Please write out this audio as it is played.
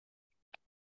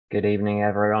Good evening,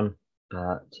 everyone.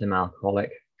 Tim Alcoholic,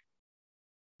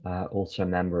 also a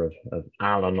member of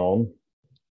Al-Anon.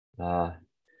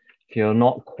 If you're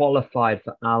not qualified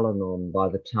for Al-Anon by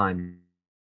the time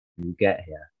you get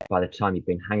here, by the time you've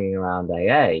been hanging around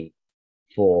AA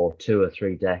for 2 or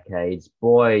 3 decades,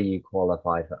 boy, you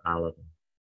qualify for Al-Anon.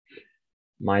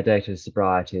 My date of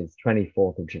sobriety is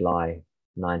 24th of July,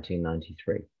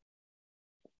 1993.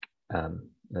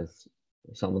 As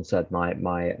someone said, my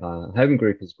home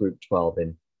group is Group 12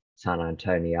 in San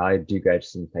Antonio. I do go to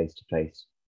some face-to-face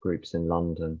groups in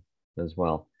London as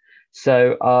well.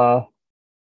 So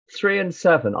 3 and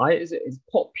 7, it's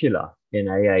popular in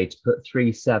AA to put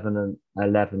 3, 7, and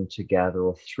 11 together,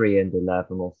 or 3 and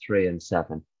 11, or 3 and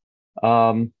 7.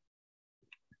 But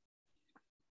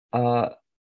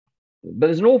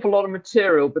there's an awful lot of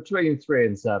material between 3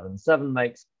 and 7. 7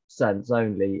 makes sense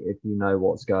only if you know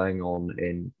what's going on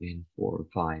in 4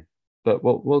 and 5. But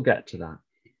we'll get to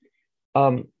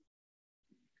that.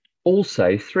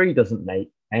 Also, 3 doesn't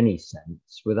make any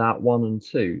sense without 1 and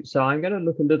 2. So I'm going to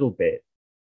look a little bit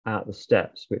at the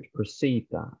steps which precede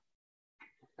that.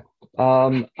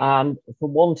 And for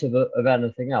want of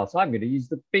anything else, I'm going to use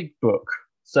the big book.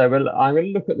 So I'm going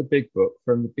to look at the big book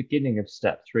from the beginning of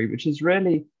step 3, which is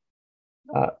really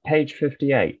page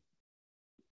 58.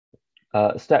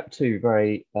 Step 2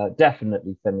 very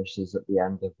definitely finishes at the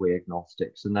end of We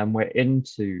Agnostics, and then we're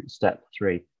into step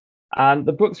 3. And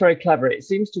the book's very clever. It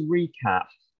seems to recap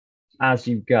as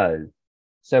you go.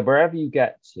 So wherever you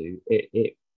get to,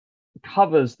 it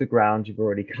covers the ground you've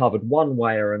already covered one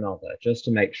way or another, just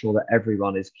to make sure that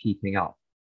everyone is keeping up.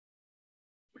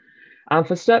 And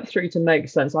for step 3 to make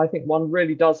sense, I think one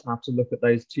really does have to look at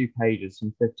those 2 pages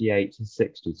from 58 to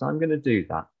 60. So I'm going to do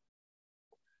that.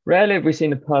 Rarely have we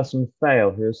seen a person fail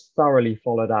who has thoroughly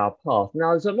followed our path. Now,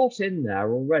 there's a lot in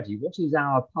there already. What is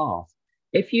our path?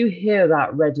 If you hear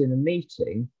that read in a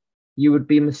meeting, you would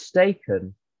be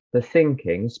mistaken for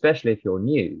thinking, especially if you're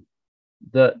new,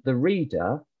 that the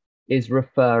reader is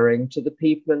referring to the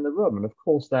people in the room. And of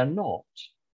course, they're not.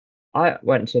 I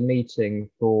went to a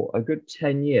meeting for a good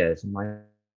 10 years, in my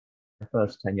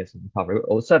first 10 years of recovery,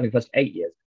 or certainly the first 8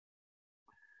 years,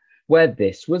 where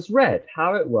this was read.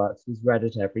 How it works was read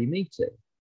at every meeting.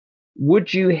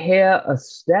 Would you hear a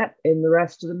step in the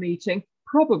rest of the meeting?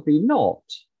 Probably not.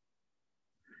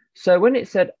 So when it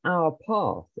said our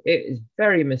path, it is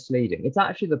very misleading. It's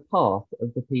actually the path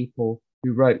of the people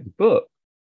who wrote the book.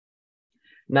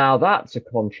 Now, that's a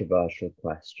controversial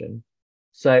question.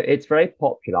 So it's very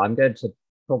popular. I'm going to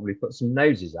probably put some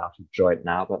noses out of joint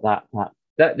now, but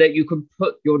that you can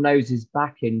put your noses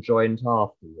back in joint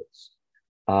afterwards.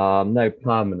 No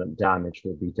permanent damage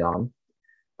will be done.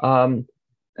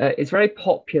 It's very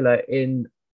popular in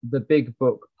the big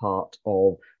book part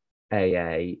of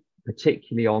AA,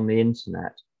 particularly on the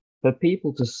internet, for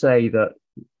people to say that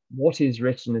what is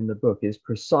written in the book is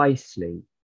precisely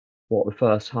what the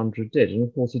first 100 did. And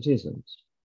of course it isn't.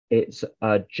 It's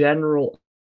a general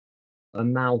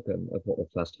amalgam of what the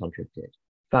first 100 did. In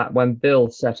fact, when Bill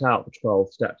set out the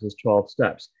 12 steps as 12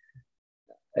 steps,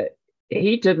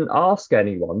 he didn't ask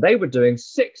anyone. They were doing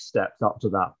 6 steps up to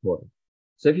that point.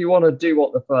 So if you want to do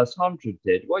what the first 100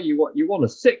 did, well, you want a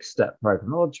 6-step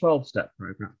program, not a 12-step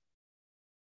program.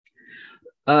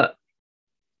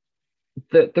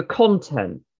 The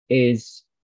content is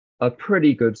a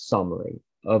pretty good summary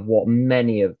of what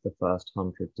many of the first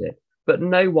 100 did, but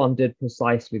no one did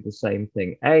precisely the same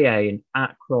thing. AA in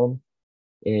Akron,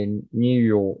 in New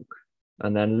York,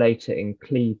 and then later in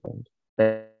Cleveland,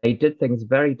 they did things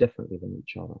very differently than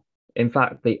each other. In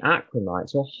fact, the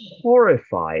Akronites were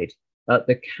horrified at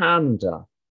the candor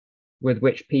with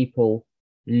which people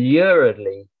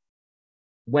luridly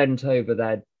went over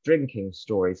their drinking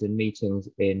stories in meetings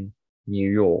in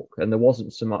New York, and there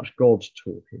wasn't so much God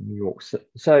talk in New York.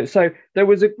 So there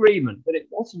was agreement, but it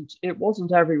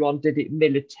wasn't everyone did it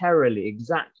militarily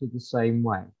exactly the same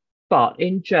way. But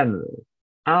in general,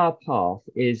 our path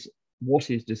is what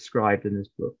is described in this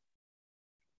book.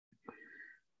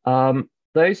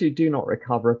 Those who do not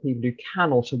recover are people who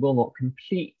cannot or will not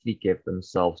completely give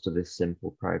themselves to this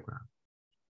simple program.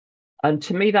 And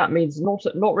to me, that means not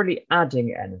really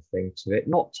adding anything to it,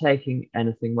 not taking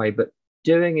anything away, but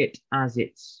doing it as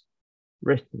it's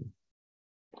written.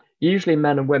 Usually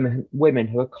men and women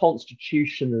who are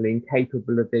constitutionally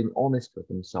incapable of being honest with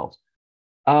themselves.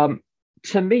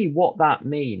 To me, what that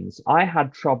means, I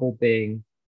had trouble being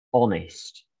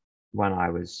honest when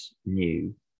I was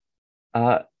new,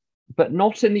 but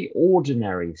not in the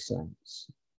ordinary sense.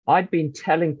 I'd been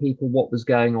telling people what was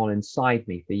going on inside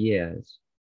me for years.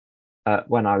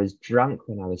 When I was drunk,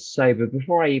 when I was sober,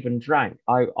 before I even drank,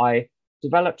 I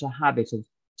developed a habit of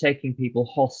taking people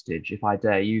hostage, if I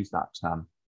dare use that term.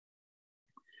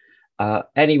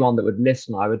 Anyone that would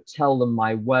listen, I would tell them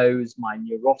my woes, my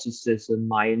neuroticism,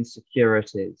 my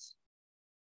insecurities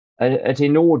at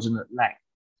inordinate length.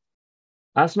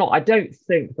 That's not, I don't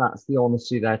think that's the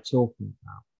honesty they're talking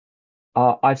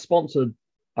about. I've sponsored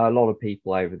a lot of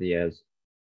people over the years,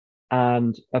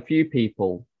 and a few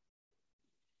people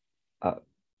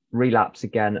relapse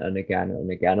again and again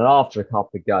and again. And after a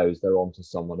couple of goes, they're on to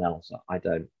someone else. I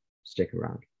don't stick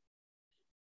around.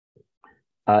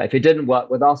 If it didn't work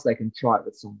with us, they can try it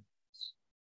with someone else.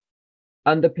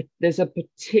 And there's a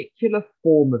particular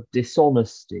form of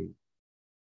dishonesty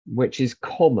which is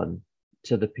common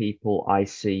to the people I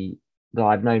see that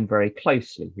I've known very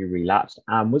closely who relapsed,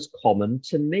 and was common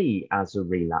to me as a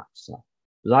relapser.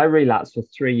 Because I relapsed for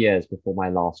 3 years before my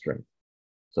last drink.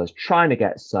 So I was trying to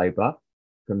get sober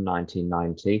from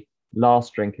 1990,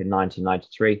 last drink in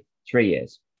 1993, 3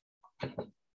 years.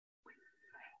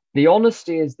 The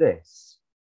honesty is this: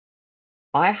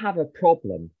 I have a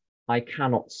problem I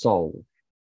cannot solve.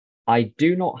 I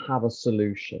do not have a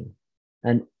solution.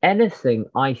 And anything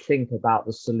I think about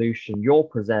the solution you're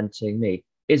presenting me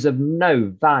is of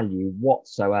no value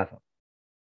whatsoever.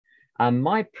 And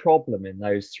my problem in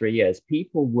those 3 years,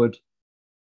 people would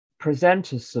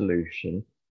present a solution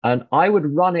and I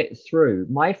would run it through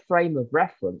my frame of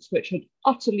reference, which had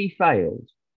utterly failed.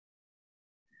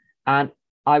 And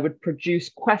I would produce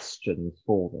questions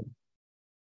for them,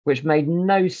 which made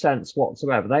no sense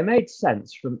whatsoever. They made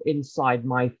sense from inside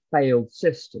my failed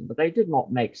system, but they did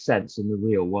not make sense in the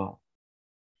real world.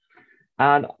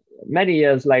 And many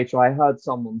years later, I heard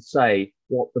someone say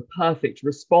what the perfect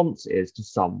response is to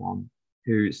someone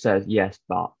who says, yes,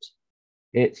 but.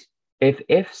 It's, if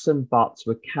ifs and buts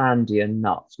were candy and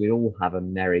nuts, we'd all have a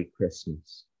Merry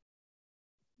Christmas.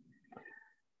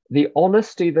 The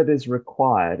honesty that is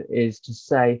required is to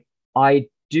say, I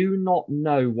do not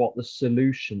know what the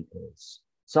solution is.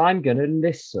 So I'm going to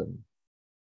listen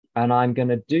and I'm going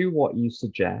to do what you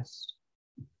suggest.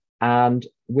 And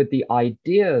with the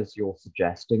ideas you're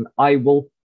suggesting, I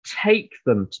will take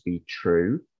them to be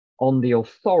true on the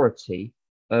authority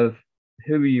of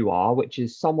who you are, which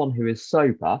is someone who is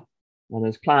sober. And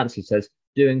as Clancy says,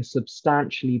 doing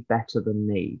substantially better than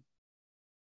me.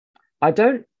 I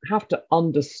don't have to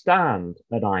understand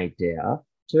an idea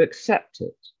to accept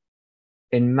it.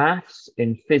 In maths,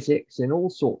 in physics, in all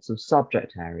sorts of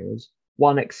subject areas,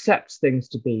 one accepts things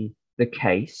to be the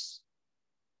case,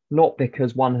 not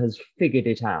because one has figured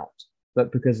it out,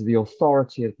 but because of the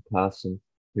authority of the person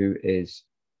who is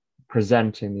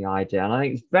presenting the idea. And I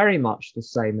think it's very much the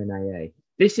same in AA.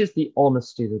 This is the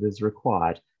honesty that is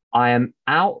required. I am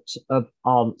out of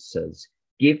answers.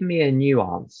 Give me a new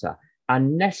answer.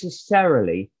 And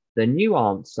necessarily, the new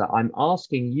answer I'm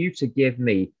asking you to give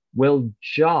me will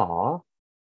jar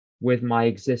with my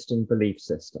existing belief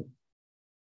system.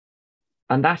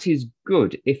 And that is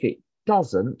good. If it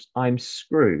doesn't, I'm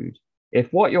screwed.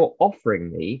 If what you're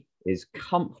offering me is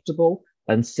comfortable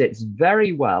and sits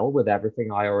very well with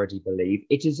everything I already believe,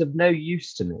 it is of no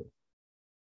use to me.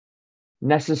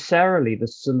 Necessarily, the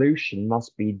solution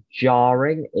must be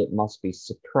jarring, it must be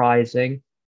surprising,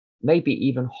 maybe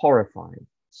even horrifying,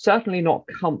 certainly not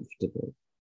comfortable,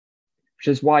 which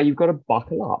is why you've got to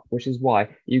buckle up, which is why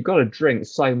you've got to drink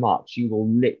so much you will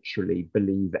literally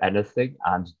believe anything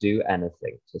and do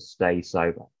anything to stay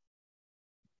sober.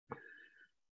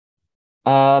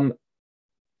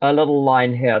 A little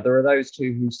line here. There are those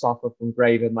too who suffer from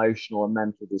grave emotional and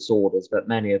mental disorders, but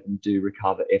many of them do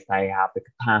recover if they have the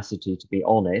capacity to be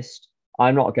honest.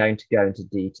 I'm not going to go into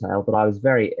detail, but I was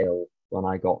very ill when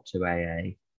I got to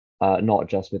AA, not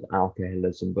just with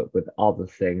alcoholism, but with other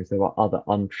things. There were other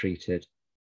untreated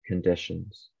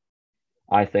conditions.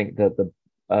 I think that the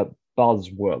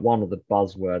buzzword, one of the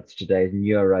buzzwords today is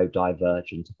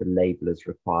neurodivergent. If the label is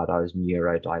required, I was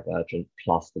neurodivergent,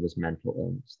 plus there was mental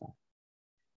illness there.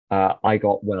 I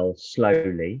got well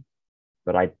slowly,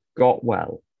 but I got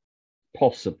well.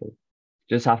 Possible.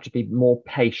 Just have to be more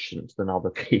patient than other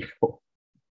people.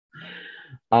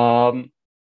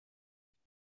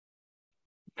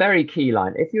 Very key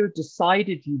line. If you've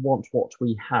decided you want what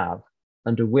we have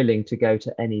and are willing to go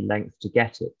to any length to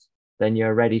get it, then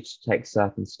you're ready to take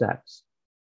certain steps.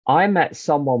 I met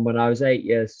someone when I was 8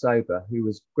 years sober who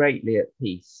was greatly at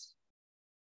peace,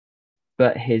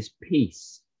 but his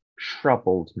peace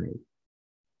troubled me.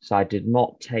 So I did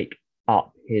not take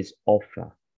up his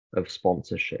offer of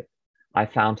sponsorship. I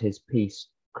found his peace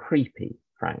creepy,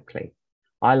 frankly.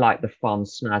 I like the fun,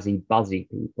 snazzy, buzzy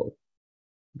people,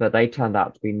 but they turned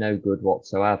out to be no good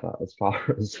whatsoever as far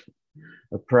as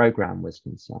a program was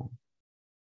concerned.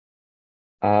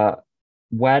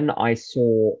 when I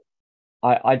saw,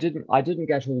 I didn't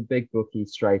get all big booky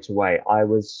straight away. I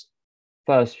was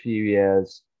first few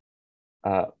years,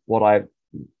 what I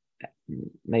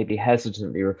maybe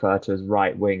hesitantly refer to as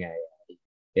right wing AA.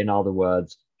 In other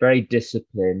words, very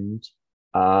disciplined,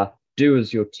 do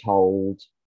as you're told,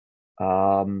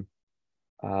 um,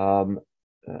 um,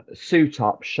 suit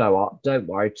up, show up. Don't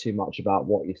worry too much about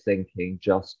what you're thinking.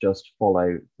 Just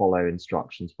follow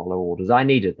instructions, follow orders. I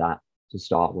needed that to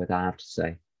start with, I have to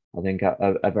say. I think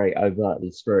a very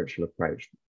overtly spiritual approach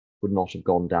would not have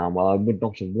gone down well. I would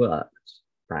not have worked,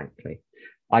 frankly.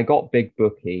 I got big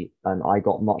booky and I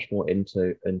got much more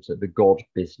into the God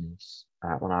business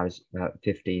when I was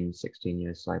 15, 16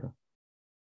 years sober.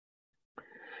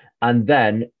 And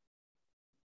then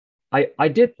I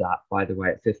did that, by the way,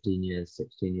 at 15 years,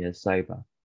 16 years sober,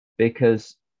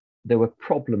 because there were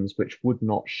problems which would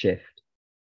not shift.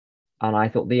 And I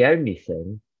thought the only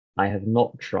thing I have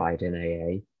not tried in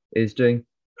AA is doing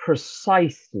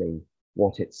precisely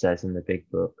what it says in the big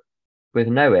book, with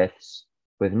no ifs,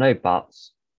 with no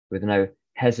buts, with no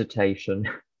hesitation,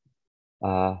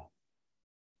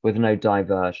 with no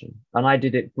diversion. And I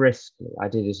did it briskly. I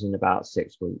did it in about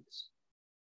 6 weeks.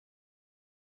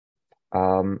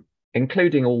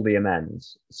 Including all the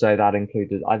amends. So that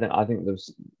included, I think there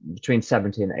was between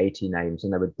 70 and 80 names,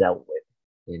 and they were dealt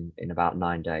with in about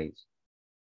 9 days.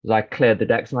 Because I cleared the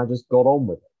decks and I just got on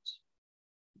with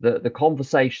it. The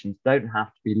conversations don't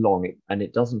have to be long, and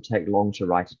it doesn't take long to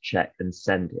write a check and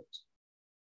send it.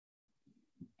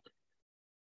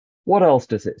 What else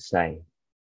does it say?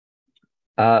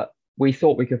 We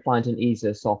thought we could find an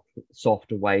easier,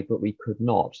 softer way, but we could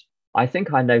not. I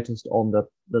think I noticed on the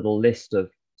little list of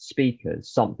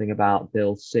speakers something about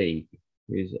Bill Sieg,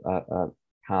 who's a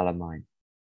pal of mine.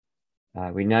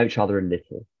 We know each other a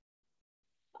little.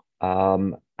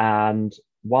 And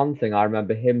one thing I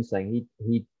remember him saying,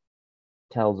 he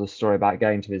tells a story about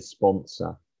going to his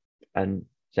sponsor and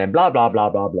saying blah, blah, blah,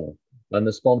 blah, blah. And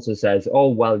the sponsor says, oh,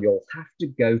 well, you'll have to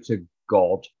go to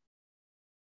God.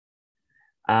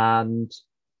 And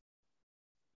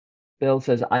Bill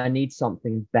says, I need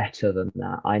something better than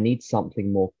that. I need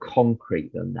something more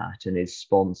concrete than that. And his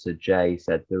sponsor, Jay,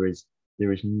 said, there is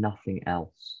nothing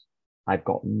else. I've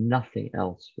got nothing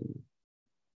else for you.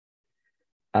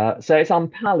 So it's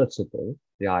unpalatable,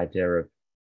 the idea of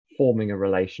forming a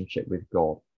relationship with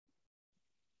God.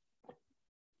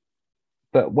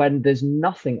 But when there's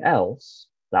nothing else,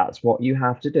 that's what you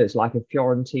have to do. It's like a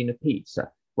Fiorentina pizza.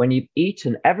 When you've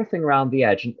eaten everything around the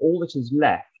edge and all that is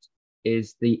left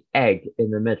is the egg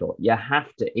in the middle, you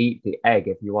have to eat the egg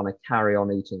if you want to carry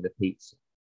on eating the pizza.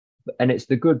 And it's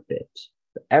the good bit.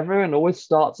 But everyone always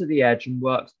starts at the edge and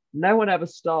works. No one ever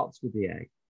starts with the egg.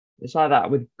 It's like that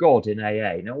with God in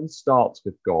AA. No one starts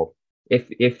with God.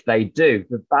 If they do,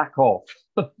 then back off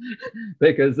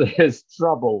because there's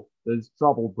trouble. There's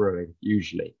trouble brewing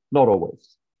usually, not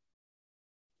always.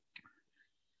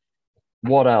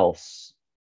 What else?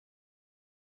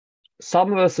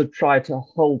 Some of us have tried to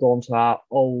hold on to our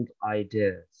old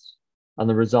ideas, and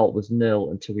the result was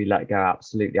nil until we let go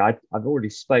absolutely. I've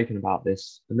already spoken about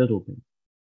this a little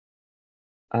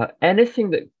bit.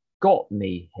 Anything that got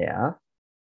me here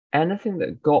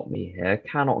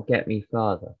cannot get me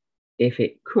further. If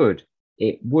it could,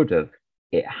 it would have.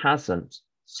 It hasn't,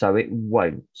 so it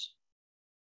won't.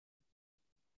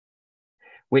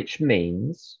 Which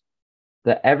means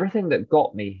that everything that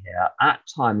got me here at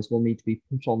times will need to be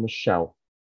put on the shelf.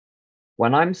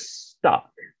 When I'm stuck,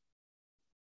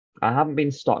 I haven't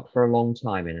been stuck for a long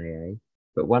time in AA,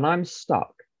 but when I'm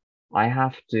stuck, I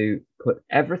have to put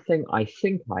everything I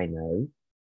think I know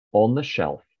on the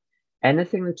shelf.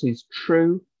 Anything that is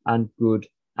true and good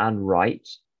and right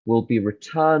will be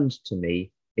returned to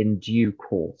me in due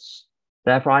course.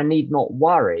 Therefore, I need not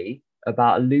worry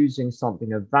about losing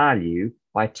something of value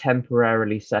by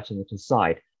temporarily setting it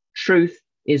aside. Truth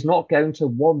is not going to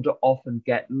wander off and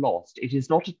get lost. It is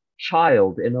not a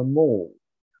child in a mall.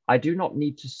 I do not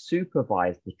need to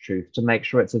supervise the truth to make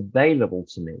sure it's available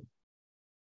to me.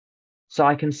 So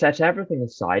I can set everything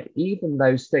aside, even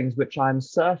those things which I am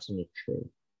certain are true.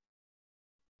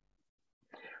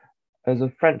 There's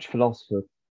a French philosopher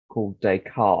called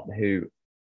Descartes who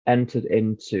entered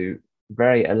into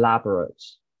very elaborate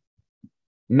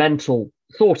mental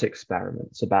thought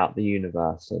experiments about the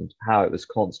universe and how it was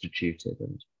constituted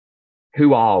and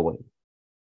who are we.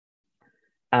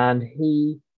 And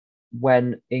he,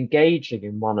 when engaging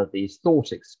in one of these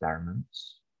thought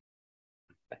experiments,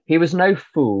 he was no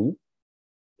fool,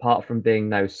 apart from being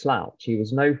no slouch. He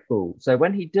was no fool. So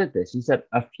when he did this, he said,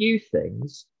 a few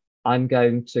things I'm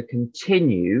going to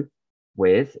continue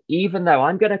with, even though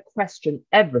I'm going to question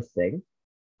everything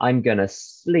I'm going to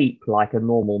sleep like a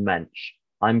normal mensch.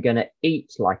 I'm going to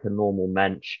eat like a normal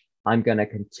mensch. I'm going to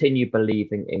continue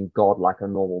believing in God like a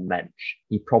normal mensch.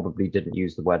 He probably didn't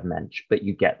use the word mensch, but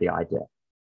you get the idea.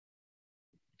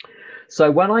 So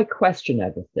when I question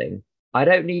everything, I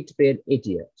don't need to be an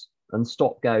idiot and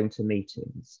stop going to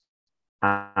meetings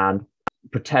and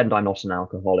pretend I'm not an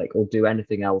alcoholic or do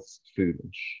anything else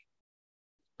foolish.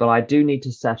 But I do need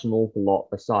to set an awful lot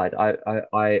aside.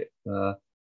 I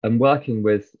am working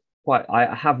with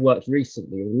I have worked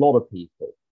recently with a lot of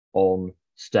people on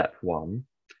step one,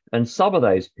 and some of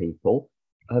those people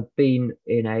have been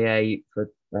in AA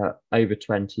for over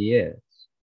 20 years.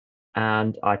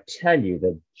 And I tell you,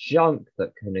 the junk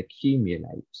that can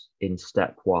accumulate in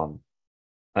step one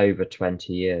over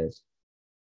 20 years.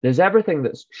 There's everything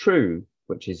that's true,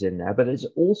 which is in there, but there's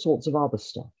all sorts of other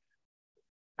stuff.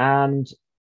 And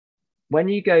when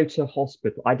you go to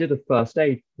hospital, I did a first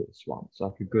aid course once,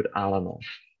 like a good Al-Anon.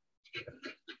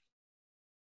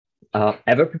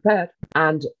 Ever prepared.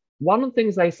 And one of the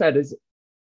things they said is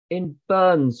in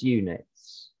burns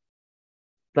units,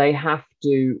 they have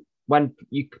to, when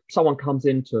someone comes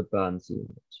into a burns unit,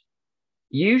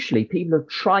 usually people have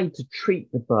tried to treat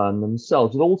the burn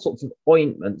themselves with all sorts of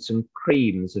ointments and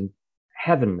creams and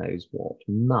heaven knows what,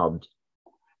 mud.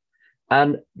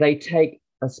 And they take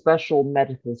a special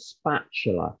medical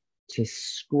spatula to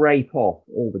scrape off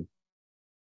all the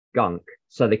gunk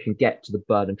so they can get to the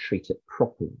burn and treat it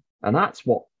properly. And that's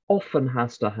what often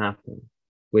has to happen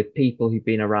with people who've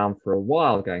been around for a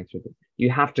while going through it.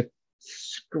 You have to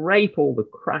scrape all the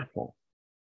crap off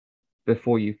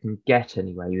before you can get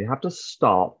anywhere. You have to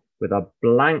start with a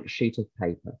blank sheet of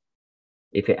paper.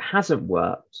 If it hasn't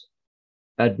worked,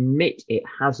 admit it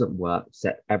hasn't worked,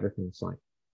 set everything aside.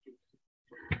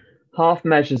 Half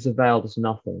measures availed as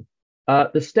nothing.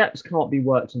 The steps can't be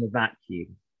worked in a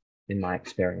vacuum, in my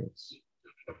experience.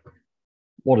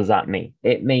 What does that mean?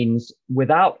 It means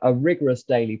without a rigorous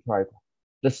daily program.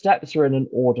 The steps are in an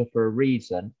order for a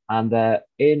reason, and they're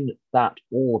in that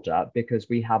order because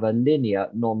we have a linear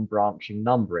non-branching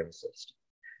numbering system.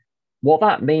 What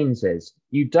that means is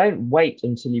you don't wait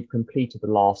until you've completed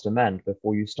the last amend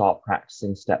before you start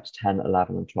practicing steps 10,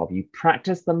 11, and 12. You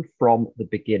practice them from the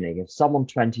beginning. If someone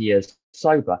 20 years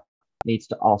sober needs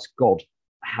to ask God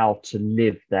how to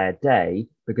live their day,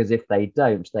 because if they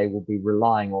don't, they will be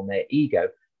relying on their ego.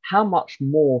 How much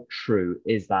more true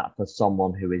is that for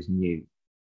someone who is new?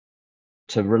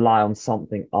 To rely on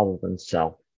something other than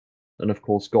self. And of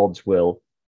course, God's will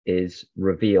is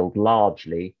revealed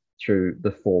largely through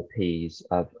the 4 Ps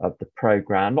of the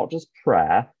program, not just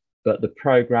prayer, but the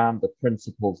program, the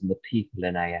principles, and the people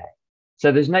in AA.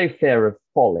 So there's no fear of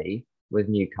folly with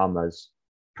newcomers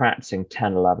practicing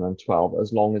 10, 11, and 12,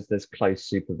 as long as there's close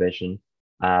supervision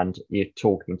and you're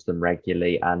talking to them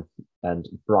regularly and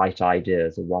bright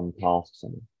ideas are run past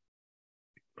something.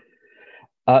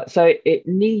 So it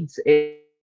needs a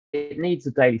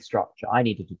daily structure. I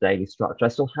needed a daily structure. I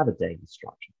still have a daily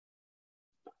structure.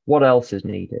 What else is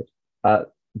needed?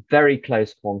 Very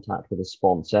close contact with a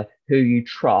sponsor who you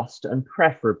trust and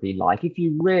preferably like. If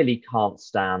you really can't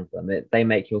stand them, they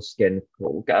make your skin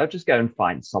crawl, just go and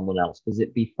find someone else because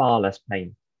it'd be far less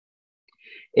painful.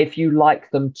 If you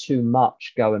like them too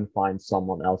much, go and find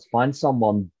someone else. Find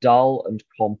someone dull and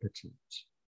competent.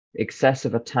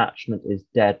 Excessive attachment is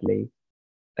deadly.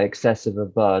 Excessive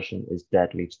aversion is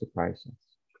deadly to the process.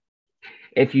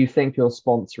 If you think your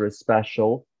sponsor is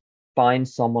special, find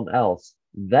someone else.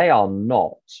 They are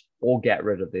not, or get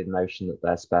rid of the notion that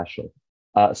they're special.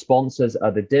 Sponsors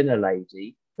are the dinner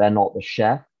lady. They're not the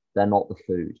chef. They're not the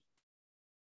food.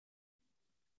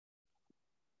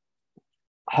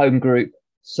 Home group,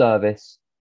 service.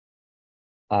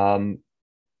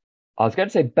 I was going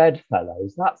to say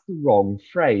bedfellows. That's the wrong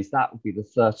phrase. That would be the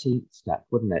 13th step,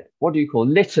 wouldn't it? What do you call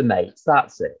littermates?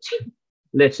 That's it.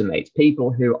 Littermates,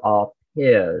 people who are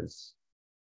peers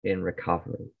in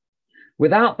recovery.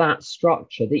 Without that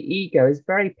structure, the ego is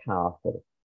very powerful.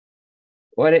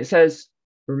 When it says,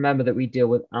 remember that we deal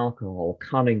with alcohol,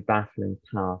 cunning, baffling,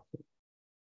 powerful,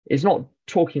 it's not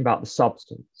talking about the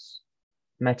substance,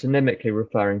 metonymically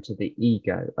referring to the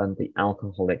ego and the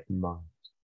alcoholic mind.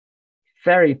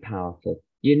 Very powerful.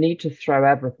 You need to throw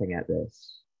everything at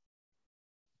this.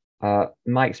 In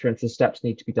my experience, the steps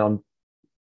need to be done,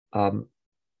 I'm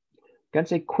going to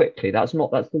say quickly. That's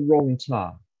the wrong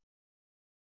term.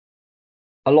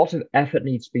 A lot of effort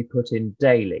needs to be put in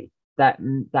daily. That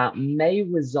may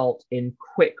result in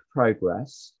quick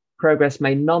progress. Progress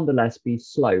may nonetheless be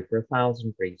slow for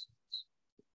 1,000 reasons,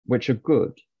 which are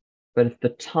good. But if the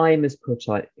time is put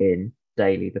in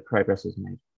daily, the progress is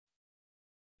made.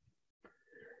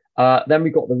 Then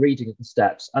we've got the reading of the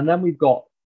steps, and then we've got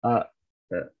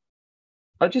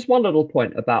just one little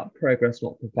point about progress,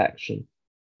 not perfection.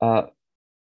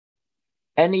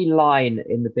 Any line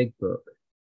in the big book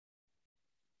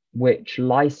which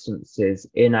licenses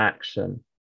inaction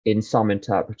in some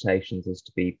interpretations is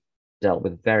to be dealt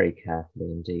with very carefully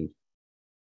indeed.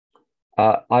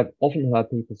 I've often heard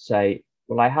people say,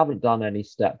 well, I haven't done any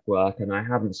step work and I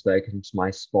haven't spoken to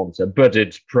my sponsor, but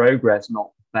it's progress,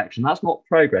 not perfection. That's not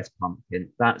progress, pumpkin.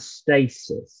 That's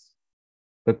stasis.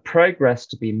 For progress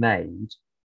to be made,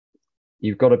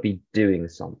 you've got to be doing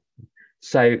something.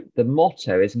 So the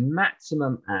motto is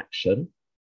maximum action,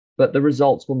 but the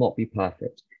results will not be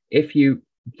perfect. If you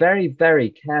very, very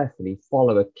carefully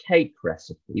follow a cake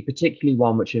recipe, particularly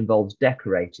one which involves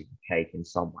decorating a cake in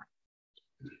some way,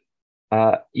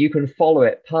 you can follow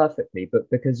it perfectly, but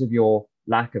because of your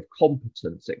lack of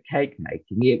competence at cake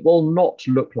making, it will not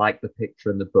look like the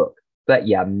picture in the book, but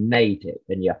you made it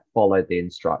and you followed the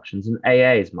instructions. And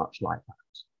AA is much like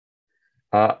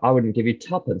that. I wouldn't give you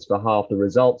tuppence for half the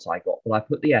results I got, but I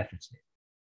put the effort in.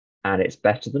 And it's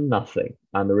better than nothing.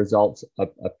 And the results are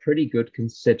pretty good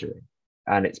considering.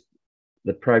 And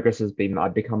the progress has been,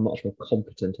 I've become much more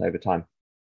competent over time.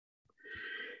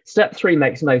 Step 3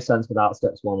 makes no sense without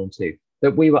steps 1 and 2.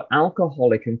 That we were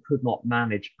alcoholic and could not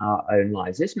manage our own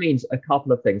lives. This means a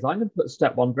couple of things. I'm going to put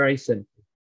step 1 very simply.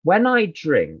 When I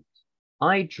drink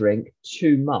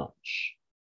too much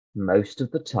most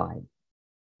of the time.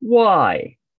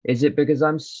 Why? Is it because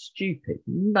I'm stupid?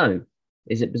 No.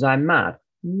 Is it because I'm mad?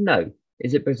 No.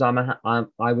 Is it because I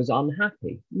was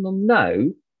unhappy? Well,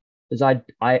 no, because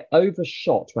I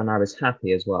overshot when I was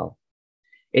happy as well.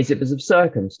 Is it because of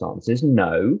circumstances?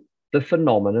 No. The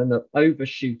phenomenon of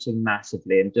overshooting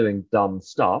massively and doing dumb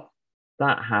stuff,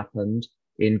 that happened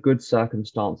in good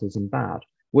circumstances and bad.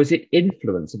 Was it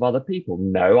influence of other people?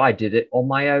 No, I did it on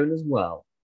my own as well.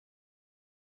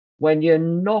 When you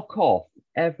knock off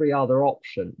every other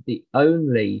option, the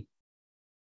only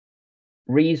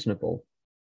reasonable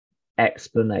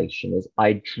explanation is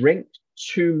I drink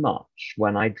too much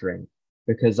when I drink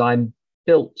because I'm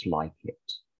built like it.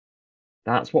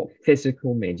 That's what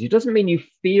physical means. It doesn't mean you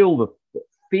feel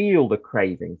the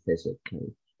craving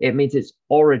physically. It means its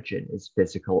origin is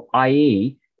physical,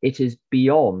 i.e., it is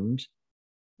beyond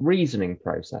reasoning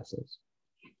processes.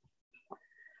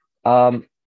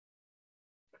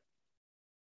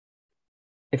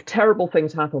 If terrible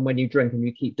things happen when you drink and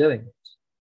you keep doing it,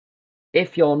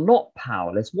 if you're not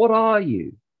powerless, what are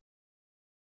you?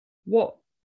 What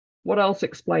else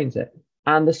explains it?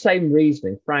 And the same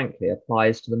reasoning, frankly,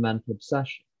 applies to the mental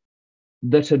obsession.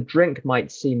 That a drink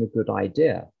might seem a good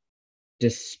idea,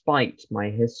 despite my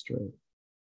history,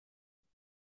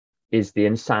 is the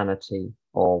insanity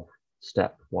of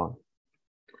step 1.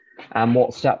 And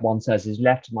what step 1 says is,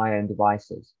 left to my own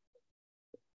devices,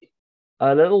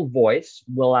 a little voice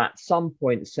will at some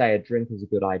point say a drink is a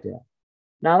good idea.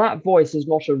 Now, that voice is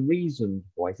not a reasoned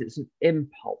voice. It's an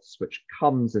impulse which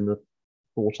comes in the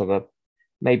thought of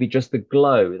maybe just the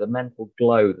glow, the mental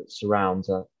glow that surrounds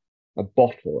a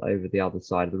bottle over the other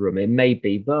side of the room. It may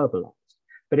be verbalized,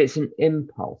 but it's an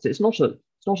impulse. It's not a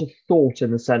thought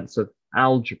in the sense of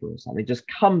algebra or something. It just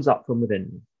comes up from within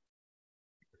you.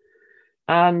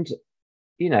 And,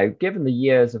 given the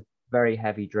years of very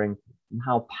heavy drinking and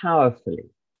how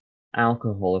powerfully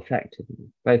alcohol affected me,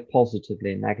 both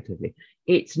positively and negatively,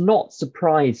 it's not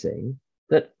surprising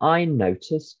that I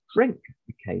notice drink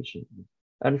occasionally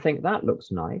and think that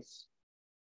looks nice.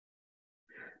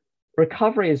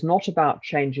 Recovery is not about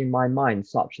changing my mind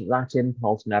such that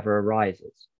impulse never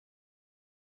arises.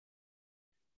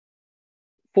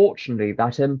 Fortunately,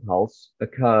 that impulse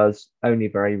occurs only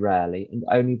very rarely and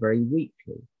only very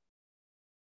weakly.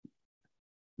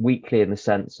 Weakly in the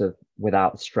sense of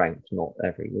without strength, not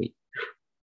every week.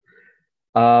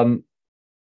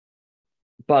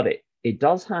 But it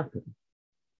does happen.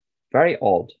 Very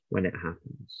odd when it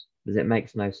happens, because it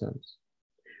makes no sense.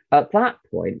 At that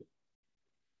point,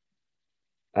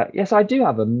 yes, I do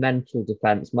have a mental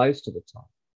defense most of the time.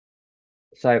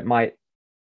 So my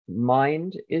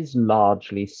mind is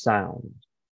largely sound.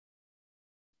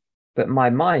 But my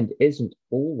mind isn't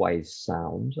always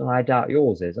sound, and I doubt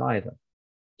yours is either.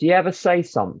 Do you ever say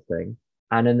something,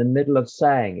 and in the middle of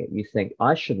saying it, you think,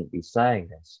 I shouldn't be saying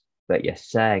this, but you're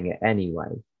saying it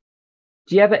anyway?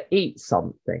 Do you ever eat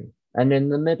something, and in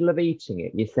the middle of eating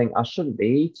it, you think, I shouldn't be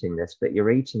eating this, but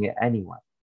you're eating it anyway?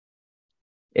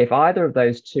 If either of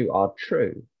those two are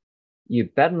true, you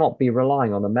better not be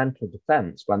relying on a mental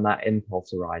defense when that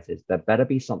impulse arises. There better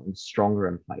be something stronger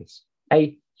in place,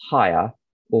 a higher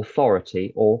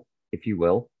authority, or, if you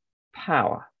will,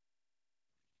 power.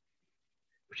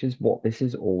 which is what this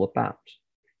is all about.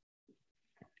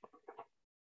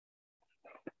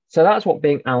 So that's what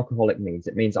being alcoholic means.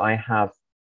 It means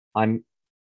I'm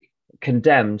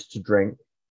condemned to drink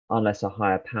unless a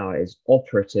higher power is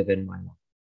operative in my life.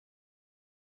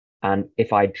 And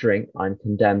if I drink, I'm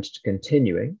condemned to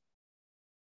continuing.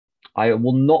 I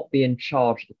will not be in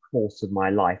charge of the course of my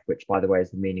life, which, by the way,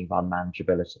 is the meaning of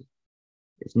unmanageability.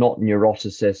 It's not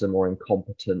neuroticism or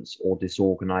incompetence or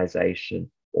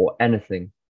disorganization or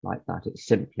anything like that. It's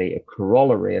simply a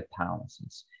corollary of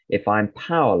powerlessness. If I'm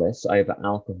powerless over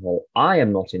alcohol, I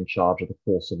am not in charge of the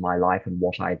course of my life and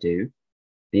what I do.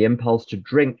 The impulse to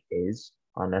drink is,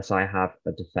 unless I have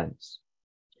a defense.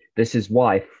 This is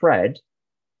why Fred,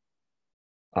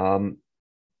 on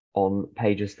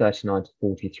pages 39 to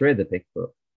 43 of the big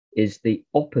book, is the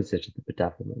opposite of the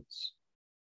bedevilments.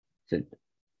 So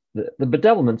the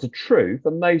bedevilments are true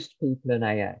for most people in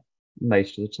AA,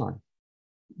 most of the time,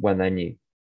 when they're new.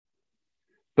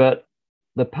 But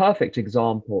the perfect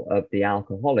example of the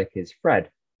alcoholic is Fred,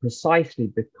 precisely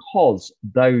because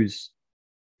those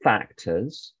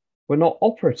factors were not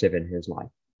operative in his life.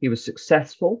 He was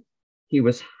successful, he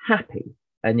was happy,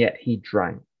 and yet he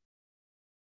drank.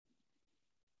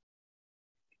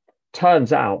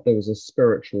 Turns out there was a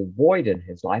spiritual void in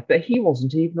his life, but he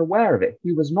wasn't even aware of it.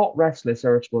 He was not restless,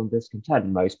 irritable, and discontent.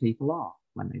 Most people are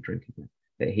when they drink again,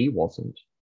 but he wasn't.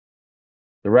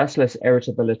 The restless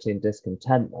irritability and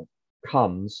discontentment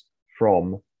comes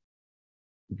from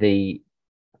the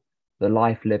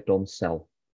life lived on self.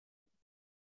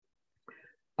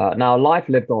 Now, life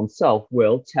lived on self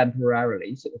will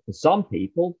temporarily, for some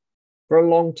people, for a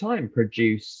long time,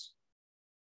 produce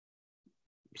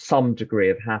some degree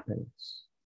of happiness.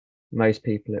 Most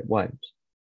people it won't.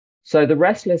 So the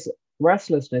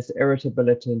restlessness,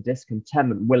 irritability, and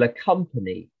discontentment will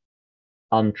accompany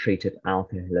untreated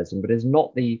alcoholism, but is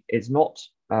not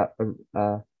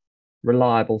a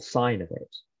reliable sign of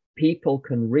it. People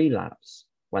can relapse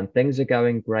when things are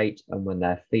going great and when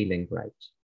they're feeling great,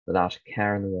 without a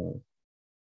care in the world.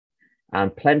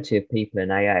 And plenty of people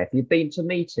in AA, if you've been to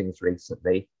meetings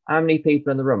recently, how many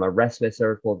people in the room are restless,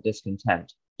 irritable,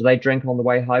 discontent? Do they drink on the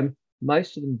way home?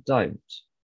 Most of them don't,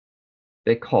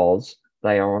 because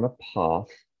they are on a path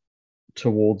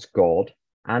towards God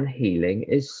and healing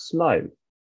is slow.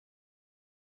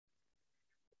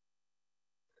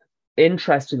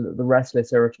 Interesting that the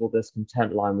restless, irritable,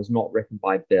 discontent line was not written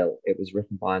by Bill. It was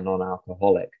written by a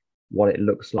non-alcoholic, what it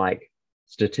looks like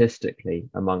statistically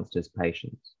amongst his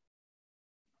patients.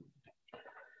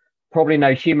 Probably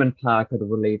no human power could have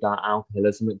relieved our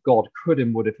alcoholism, but God could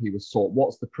and would if he was sought.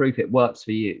 What's the proof it works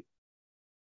for you?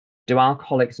 Do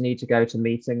alcoholics need to go to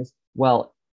meetings?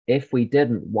 Well, if we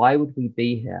didn't, why would we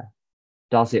be here?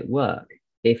 Does it work?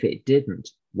 If it didn't,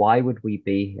 why would we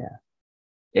be here?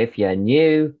 If you're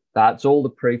new, that's all the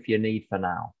proof you need for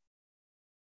now.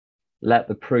 Let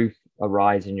the proof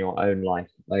arise in your own life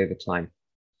over time.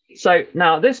 So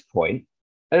now at this point,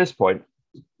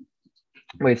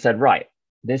 we've said, right,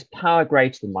 this power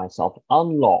greater than myself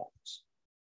unlocked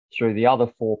through the other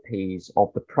 4 Ps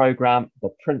of the program,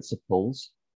 the principles,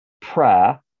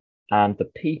 prayer, and the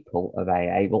people of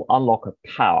AA will unlock a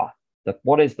power.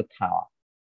 What is the power?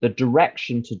 The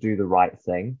direction to do the right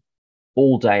thing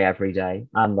all day, every day,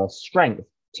 and the strength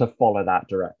to follow that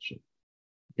direction.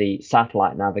 The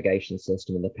satellite navigation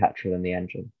system and the petrol in the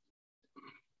engine.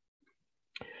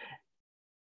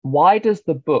 Why does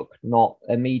the book not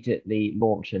immediately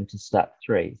launch into step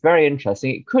 3? It's very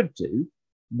interesting. It could do.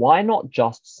 Why not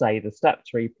just say the step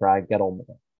 3 prayer and get on with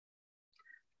it?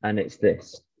 And it's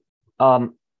this.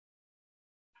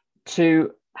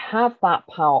 To have that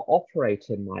power operate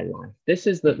in my life, this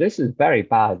is very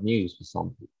bad news for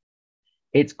some people.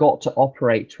 It's got to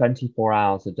operate 24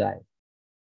 hours a day.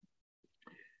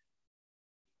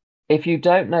 If you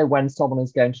don't know when someone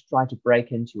is going to try to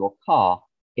break into your car,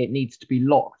 it needs to be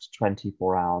locked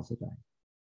 24 hours a day.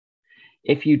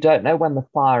 If you don't know when the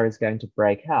fire is going to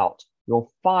break out, your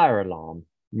fire alarm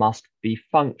must be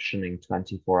functioning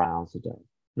 24 hours a day.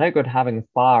 No good having a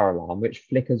fire alarm which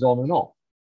flickers on and off.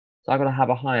 So I've got to have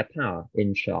a higher power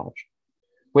in charge,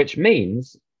 which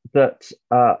means that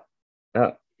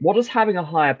what does having a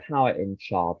higher power in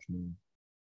charge mean?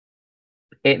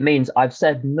 It means I've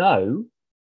said no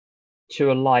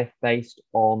to a life based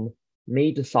on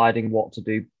me deciding what to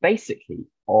do, basically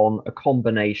on a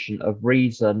combination of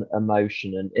reason,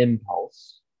 emotion, and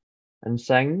impulse, and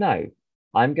saying, no,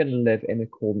 I'm going to live in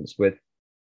accordance with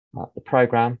the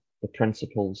program, the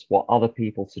principles, what other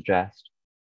people suggest,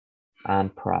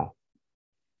 and prayer.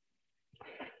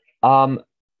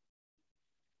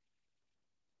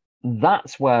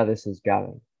 That's where this is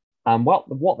going. And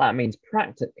what that means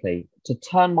practically, to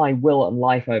turn my will and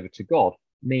life over to God,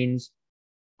 means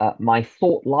my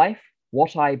thought life,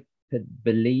 what I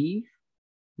believe,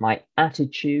 my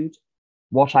attitude,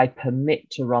 what I permit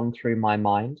to run through my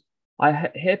mind. I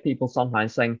hear people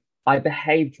sometimes saying, I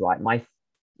behaved right. My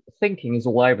thinking is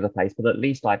all over the place, but at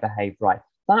least I behaved right.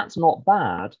 That's not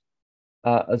bad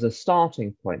as a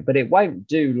starting point, but it won't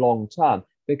do long term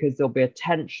because there'll be a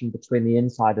tension between the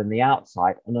inside and the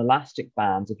outside. And elastic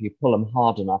bands, if you pull them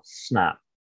hard enough, snap.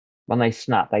 When they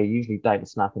snap, they usually don't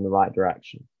snap in the right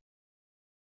direction.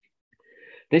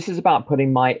 This is about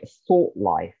putting my thought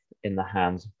life in the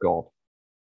hands of God.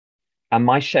 And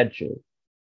my schedule,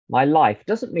 my life,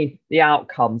 doesn't mean the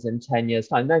outcomes in 10 years'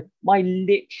 time. No, my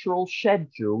literal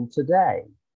schedule today.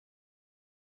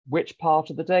 Which part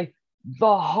of the day?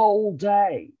 The whole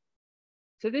day.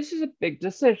 So this is a big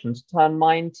decision to turn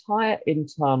my entire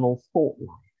internal thought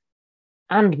life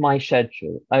and my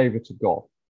schedule over to God.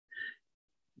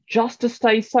 Just to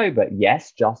stay sober.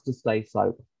 Yes, just to stay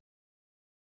sober.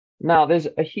 Now, there's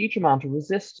a huge amount of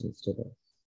resistance to this.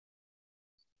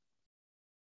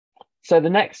 So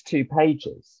the next 2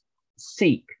 pages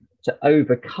seek to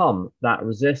overcome that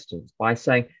resistance by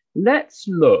saying, let's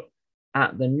look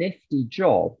at the nifty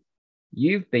job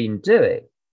you've been doing,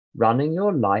 running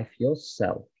your life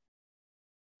yourself.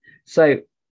 So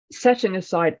setting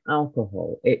aside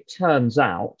alcohol, it turns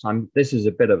out, this is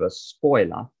a bit of a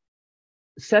spoiler,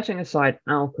 setting aside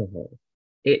alcohol,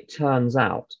 it turns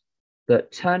out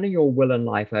that turning your will and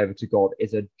life over to God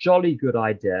is a jolly good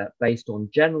idea based on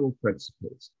general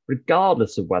principles,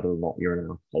 regardless of whether or not you're an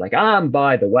alcoholic. And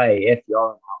by the way, if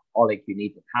you're an alcoholic, you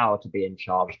need the power to be in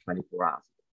charge 24 hours.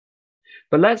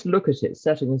 But let's look at it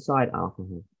setting aside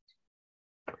alcohol.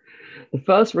 The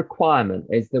first requirement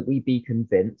is that we be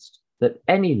convinced that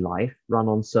any life run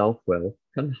on self-will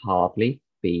can hardly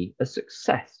be a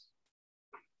success.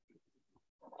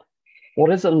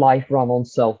 What is a life run on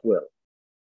self-will?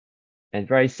 And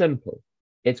very simple.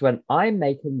 It's when I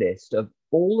make a list of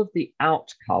all of the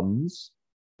outcomes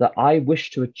that I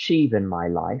wish to achieve in my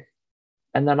life,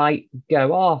 and then I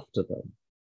go after them.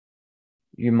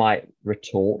 You might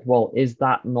retort, well, is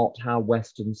that not how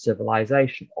Western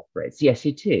civilization operates? Yes,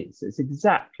 it is. It's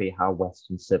exactly how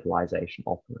Western civilization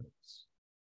operates.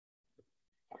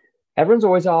 Everyone's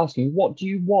always asking, what do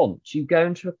you want? You go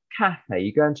into a cafe,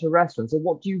 you go into a restaurant, so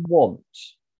what do you want?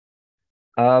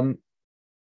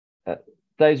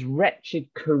 Those wretched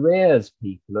careers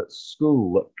people at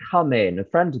school that come in, a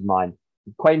friend of mine,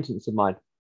 acquaintance of mine,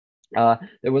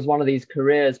 there was one of these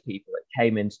careers people that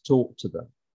came in to talk to them.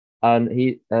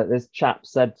 And this chap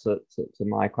said to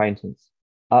my acquaintance,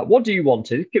 what do you want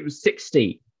to? It was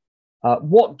 16.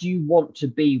 What do you want to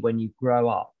be when you grow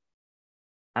up?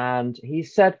 And he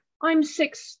said, I'm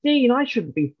 16. I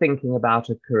shouldn't be thinking about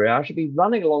a career. I should be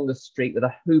running along the street with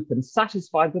a hoop and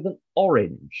satisfied with an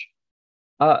orange.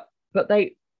 But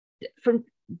they, from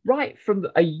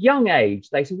a young age,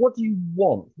 they say, what do you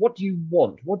want? What do you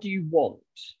want? What do you want?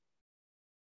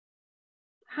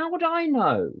 How would I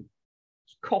know?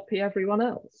 Copy everyone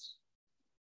else.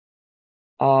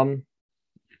 Wanting,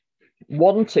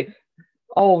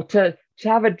 to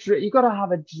have a dream, you've got to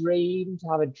have a dream to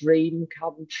have a dream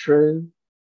come true.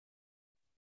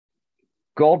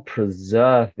 God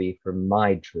preserve me from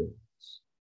my dreams.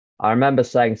 I remember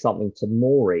saying something to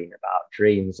Maureen about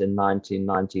dreams in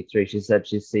 1993. She said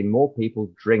she's seen more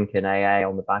people drink in AA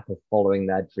on the back of following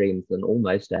their dreams than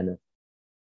almost anything.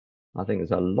 I think there's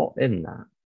a lot in that.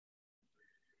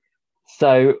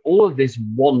 So all of this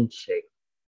wanting,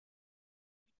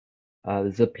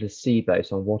 there's a placebo,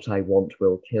 so what I want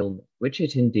will kill me, which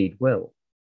it indeed will.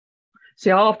 See,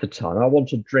 half the time I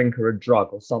want a drink or a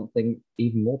drug or something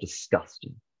even more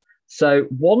disgusting. So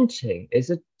wanting is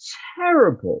a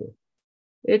terrible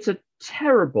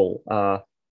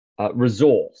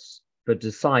resource for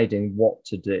deciding what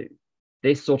to do.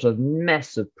 This sort of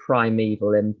mess of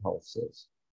primeval impulses.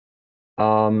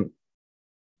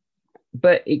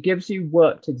 But it gives you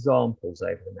worked examples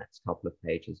over the next couple of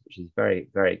pages, which is very,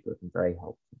 very good and very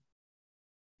helpful.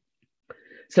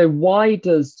 So why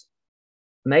does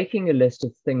making a list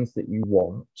of things that you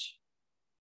want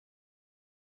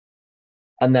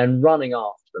and then running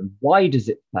after them, why does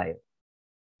it fail?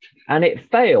 And it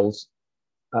fails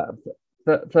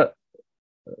for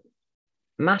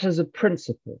matters of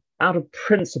principle. Out of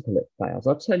principle, it fails.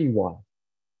 I'll tell you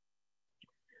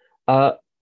why.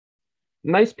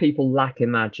 Most people lack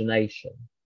imagination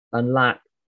and lack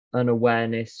an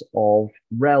awareness of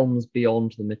realms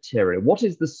beyond the material. What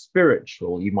is the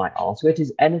spiritual, you might ask? It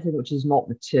is anything which is not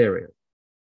material.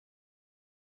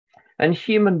 And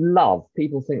human love,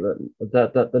 people think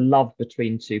that the love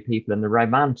between two people in the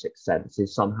romantic sense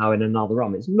is somehow in another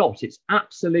realm. It's not. It's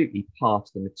absolutely part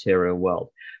of the material world,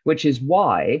 which is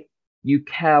why you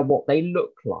care what they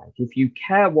look like. If you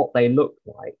care what they look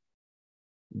like,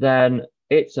 then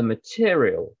it's a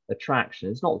material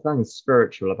attraction. It's not nothing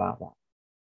spiritual about that.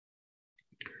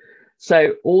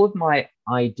 So all of my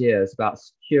ideas about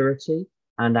security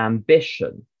and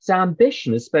ambition, so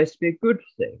ambition is supposed to be a good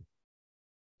thing.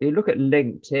 You look at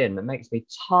LinkedIn, it makes me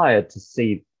tired to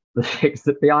see the things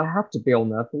that I have to be on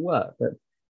there for work, but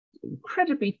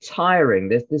incredibly tiring.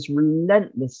 There's this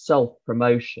relentless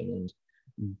self-promotion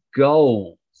and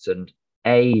goals and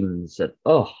aims and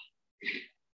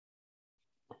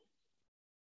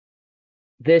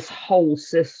this whole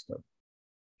system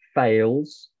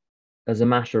fails as a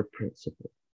matter of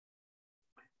principle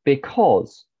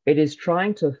because it is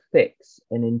trying to fix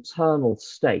an internal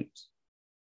state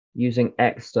using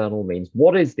external means.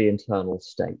 What is the internal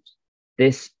state?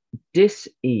 This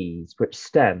dis-ease which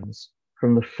stems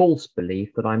from the false belief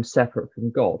that I'm separate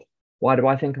from God. Why do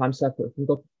I think I'm separate from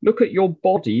God? Look at your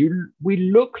body.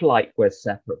 We look like we're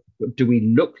separate. Do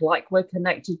we look like we're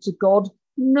connected to God?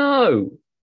 No.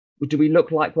 Do we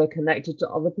look like we're connected to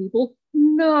other people?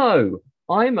 No.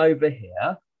 I'm over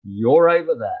here. You're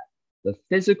over there. The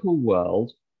physical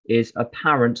world is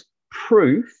apparent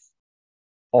proof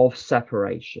of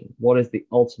separation. What is the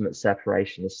ultimate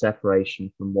separation? The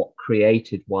separation from what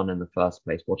created one in the first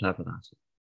place, whatever that is.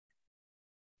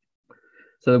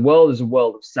 So the world is a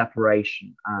world of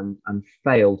separation and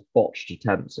failed, botched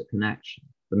attempts at connection,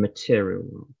 the material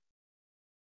world.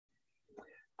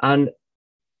 And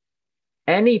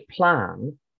any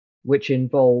plan which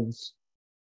involves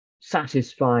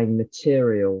satisfying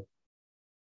material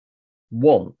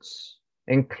wants,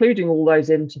 including all those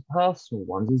interpersonal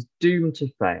ones, is doomed to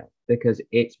fail because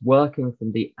it's working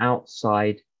from the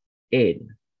outside in.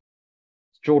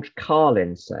 George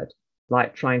Carlin said,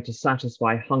 like trying to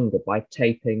satisfy hunger by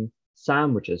taping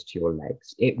sandwiches to your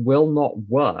legs. It will not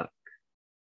work.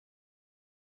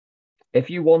 If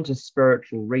you want a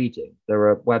spiritual reading, there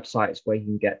are websites where you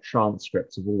can get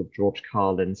transcripts of all of George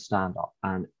Carlin's stand-up,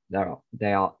 and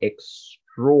they are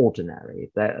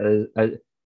extraordinary. They're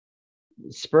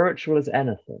spiritual as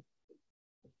anything.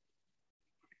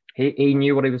 He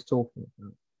knew what he was talking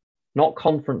about. Not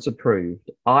conference approved,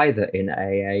 either in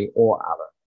AA or ALA.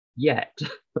 Yet.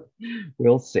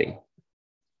 We'll see.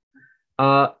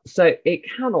 So it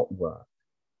cannot work.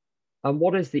 And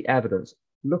what is the evidence?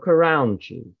 Look around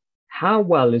you. How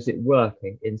well is it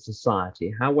working in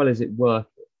society? How well is it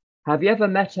working? Have you ever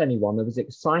met anyone that was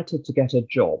excited to get a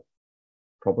job?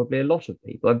 Probably a lot of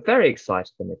people are very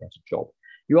excited when they get a job.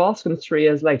 You ask them 3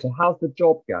 years later, how's the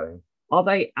job going? Are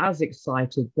they as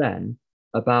excited then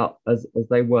about as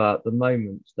they were at the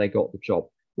moment they got the job?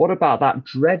 What about that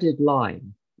dreaded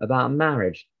line about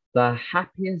marriage? The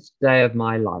happiest day of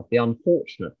my life. The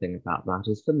unfortunate thing about that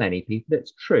is for many people,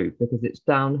 it's true because it's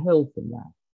downhill from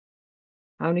there.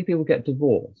 How many people get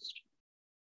divorced?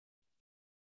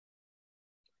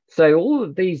 So all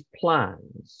of these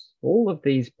plans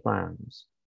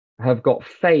have got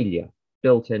failure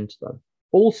built into them.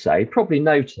 Also, probably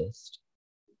noticed,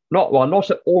 not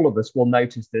all of us will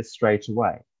notice this straight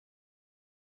away,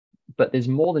 but there's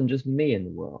more than just me in the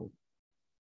world.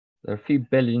 There are a few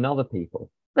billion other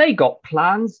people. They got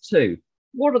plans too.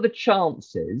 What are the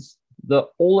chances that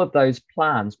all of those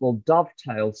plans will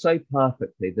dovetail so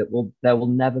perfectly that there will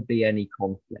never be any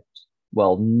conflict?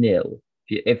 Well, nil.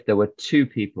 If there were 2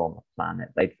 people on the planet,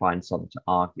 they'd find something to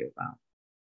argue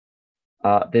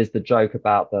about. There's the joke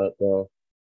about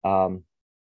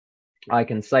I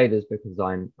can say this because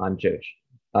I'm Jewish.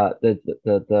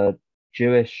 The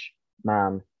Jewish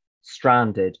man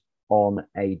stranded on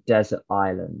a desert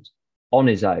island on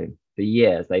his own for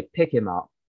years. They pick him up,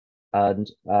 and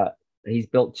he's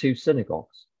built 2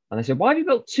 synagogues. And they said, "Why have you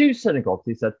built 2 synagogues?"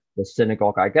 He said, "The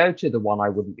synagogue I go to, the one I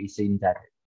wouldn't be seen dead in."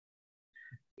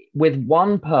 With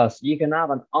one person, you can have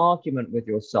an argument with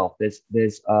yourself. There's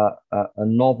a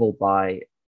novel by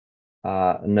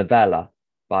a novella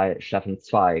by Stefan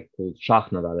Zweig called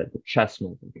Schachnovelle, the chess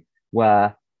novel,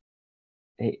 where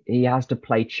he has to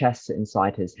play chess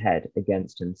inside his head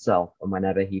against himself. And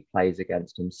whenever he plays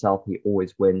against himself, he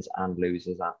always wins and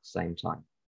loses at the same time.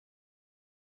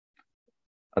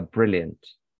 A brilliant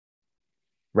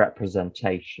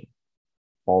representation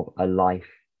of a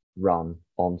life run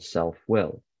on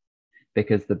self-will.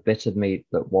 Because the bit of me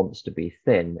that wants to be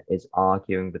thin is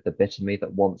arguing with the bit of me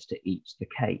that wants to eat the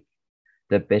cake.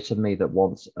 The bit of me that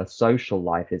wants a social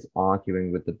life is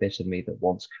arguing with the bit of me that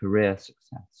wants career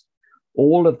success.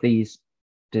 All of these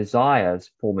desires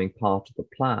forming part of the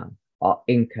plan are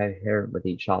incoherent with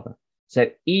each other.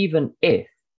 So even if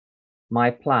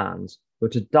my plans were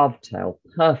to dovetail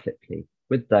perfectly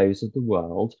with those of the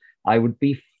world, I would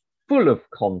be full of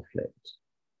conflict.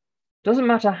 Doesn't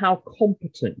matter how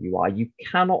competent you are, you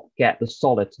cannot get the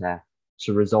solitaire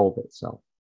to resolve itself.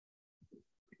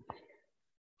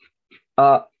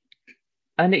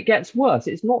 And it gets worse.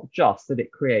 It's not just that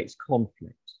it creates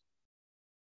conflict.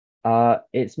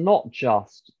 It's not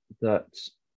just that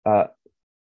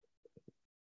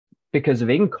because of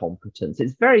incompetence,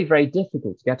 it's very, very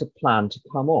difficult to get a plan to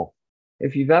come off.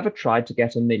 If you've ever tried to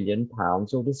get £1 million,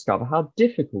 you'll discover how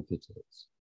difficult it is.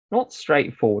 Not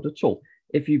straightforward at all.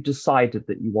 If you've decided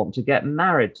that you want to get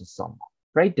married to someone,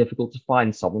 very difficult to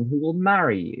find someone who will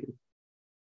marry you.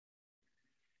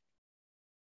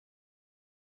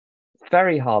 It's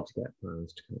very hard to get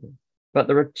plans to come off. But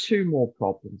there are two more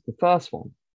problems. The first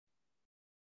one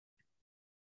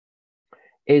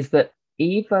is that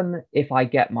even if I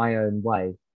get my own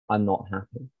way, I'm not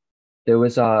happy. There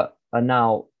was a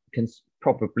now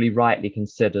probably rightly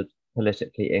considered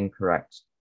politically incorrect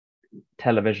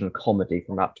television comedy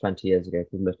from about 20 years ago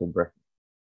called Little Britain,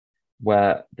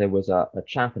 where there was a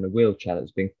chap in a wheelchair that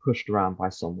was being pushed around by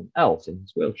someone else in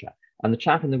his wheelchair. And the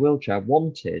chap in the wheelchair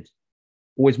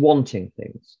always wanting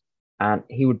things. And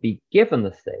he would be given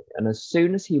the thing. And as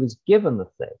soon as he was given the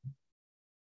thing,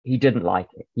 he didn't like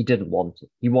it. He didn't want it.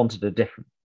 He wanted a different.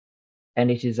 And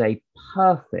it is a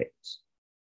perfect,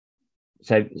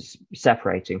 so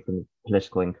separating from the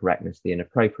political incorrectness, the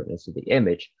inappropriateness of the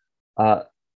image,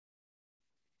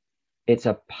 it's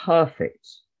a perfect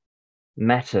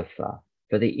metaphor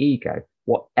for the ego.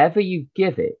 Whatever you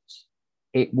give it,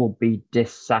 it will be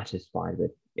dissatisfied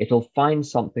with. It'll find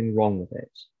something wrong with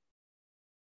it.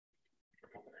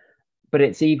 But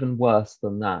it's even worse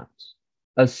than that.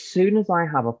 As soon as I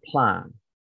have a plan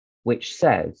which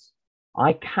says,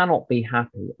 I cannot be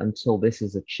happy until this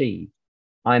is achieved,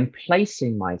 I'm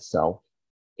placing myself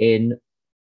in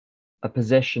a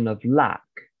position of lack,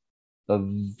 of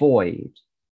void,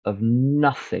 of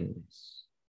nothingness.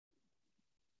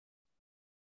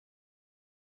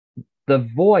 The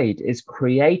void is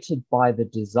created by the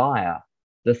desire.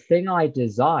 The thing I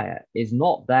desire is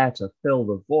not there to fill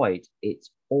the void.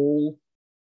 It's all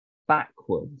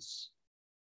backwards.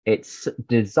 Its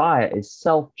desire is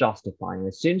self-justifying.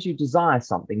 As soon as you desire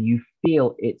something, you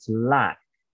feel its lack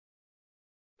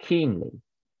keenly.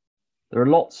 There are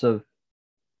lots of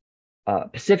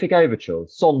Pacific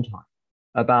Overtures, Sondheim,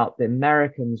 about the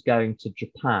Americans going to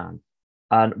Japan.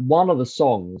 And one of the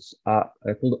songs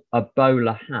called A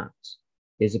Bowler Hat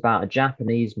is about a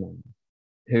Japanese man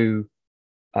who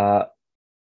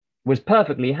was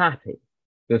perfectly happy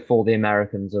before the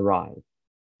Americans arrived.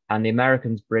 And the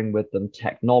Americans bring with them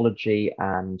technology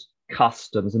and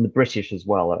customs, and the British as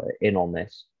well are in on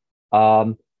this,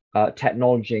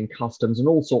 technology and customs and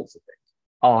all sorts of things,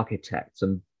 architects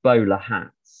and bowler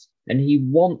hats. And he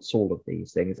wants all of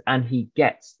these things and he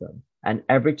gets them. And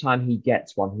every time he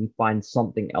gets one, he finds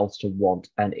something else to want,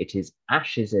 and it is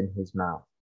ashes in his mouth.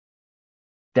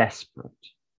 Desperate.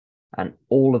 And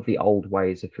all of the old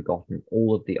ways are forgotten.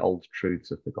 All of the old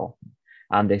truths are forgotten.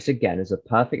 And this, again, is a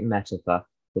perfect metaphor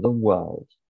for the world.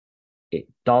 It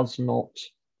does not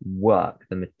work.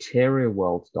 The material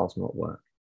world does not work.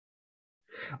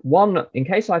 One, in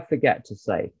case I forget to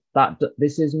say, that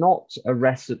this is not a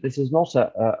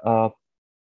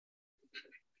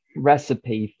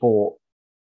recipe for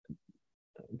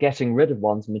getting rid of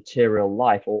one's material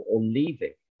life or leaving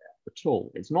it at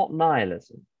all. It's not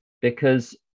nihilism,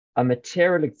 because a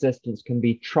material existence can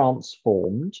be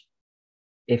transformed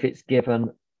if it's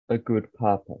given a good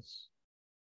purpose.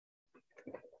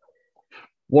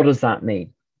 What does that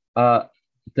mean?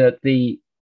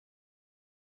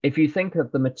 If you think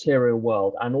of the material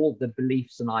world and all the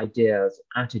beliefs and ideas,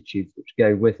 attitudes which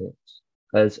go with it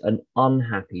as an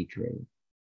unhappy dream,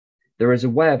 there is a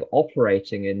way of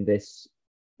operating in this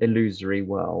illusory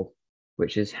world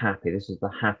which is happy. This is the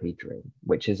happy dream,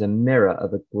 which is a mirror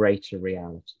of a greater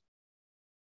reality.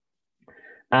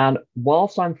 And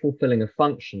whilst I'm fulfilling a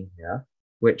function here,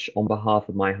 which on behalf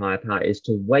of my higher power is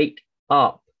to wake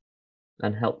up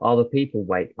and help other people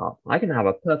wake up, I can have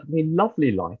a perfectly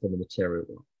lovely life in the material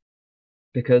world,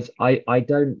 because it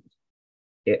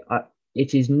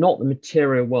is not the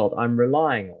material world I'm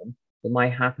relying on for my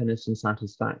happiness and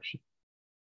satisfaction.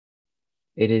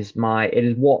 It is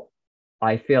what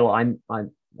I feel I'm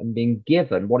being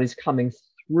given, what is coming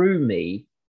through me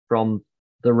from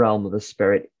the realm of the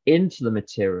spirit into the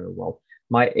material world.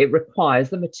 It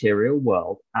requires the material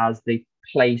world as the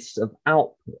place of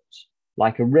output,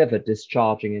 like a river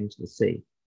discharging into the sea.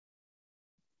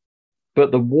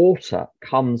 But the water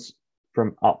comes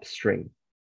from upstream.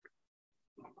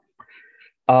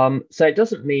 So it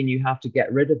doesn't mean you have to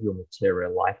get rid of your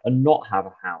material life and not have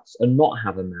a house and not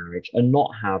have a marriage and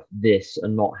not have this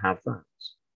and not have that.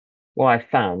 What I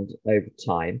found over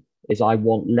time is I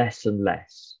want less and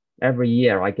less. Every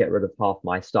year I get rid of half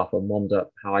my stuff and wonder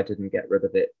how I didn't get rid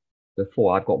of it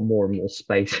before. I've got more and more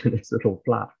space in this little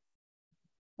flat.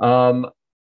 So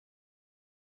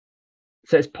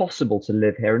it's possible to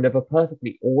live here and live a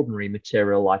perfectly ordinary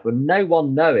material life with no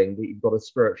one knowing that you've got a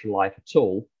spiritual life at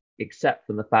all, except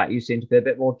from the fact you seem to be a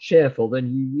bit more cheerful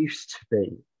than you used to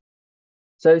be.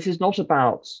 So this is not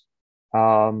about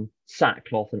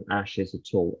sackcloth and ashes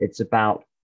at all. It's about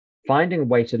finding a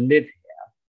way to live here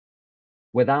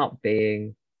without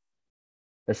being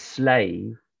a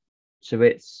slave to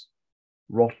its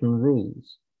rotten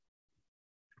rules.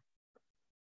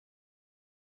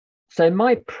 So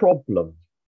my problem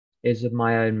is of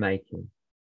my own making.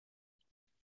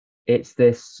 It's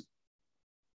this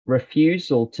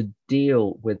refusal to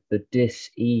deal with the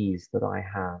dis-ease that I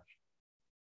have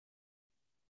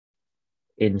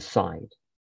inside,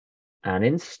 and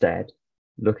instead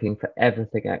looking for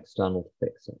everything external to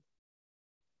fix it.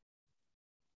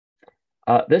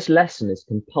 This lesson is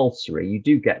compulsory. You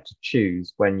do get to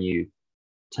choose when you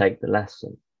take the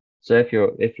lesson. So if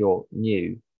you're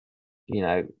new,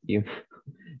 you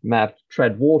may have to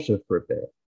tread water for a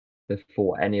bit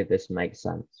before any of this makes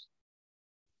sense.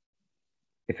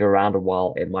 If you're around a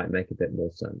while, it might make a bit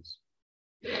more sense.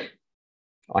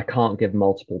 I can't give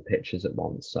multiple pictures at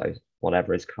once, so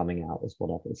whatever is coming out is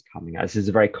whatever is coming out. This is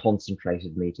a very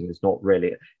concentrated meeting. It's not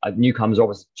really, newcomers are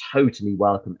always totally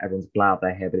welcome. Everyone's glad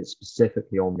they're here, but it's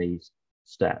specifically on these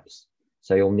steps.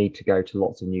 So you'll need to go to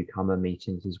lots of newcomer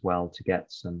meetings as well to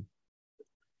get some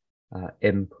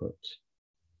input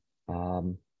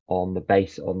on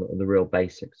the real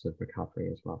basics of recovery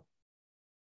as well.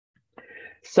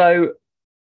 So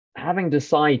having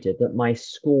decided that my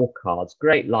scorecards,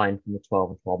 great line from the 12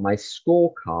 and 12, my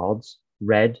scorecards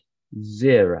read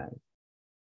 0.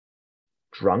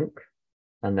 Drunk,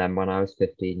 and then when I was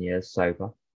 15 years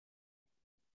sober.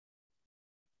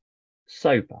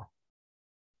 Sober.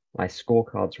 My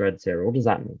scorecards read 0. What does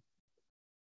that mean?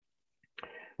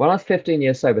 When I was 15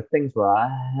 years sober, things were a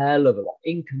hell of a lot,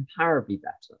 incomparably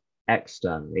better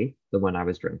externally than when I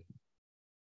was drinking.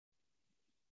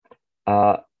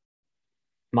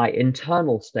 My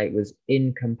internal state was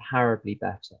incomparably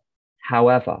better.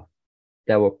 However,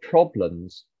 there were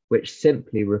problems which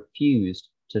simply refused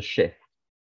to shift.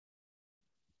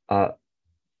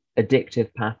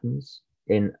 Addictive patterns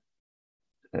in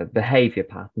behavior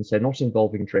patterns, so not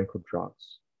involving drink or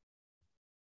drugs.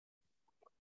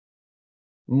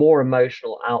 More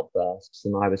emotional outbursts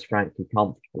than I was frankly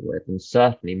comfortable with, and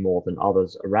certainly more than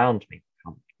others around me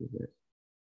were comfortable with.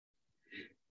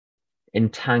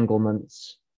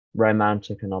 Entanglements,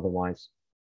 romantic and otherwise.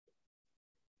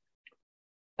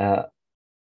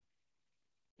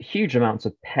 Huge amounts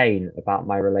of pain about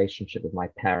my relationship with my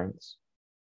parents.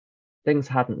 Things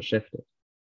hadn't shifted.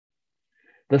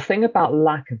 The thing about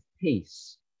lack of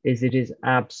peace is it is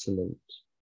absolute.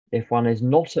 If one is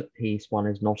not at peace, one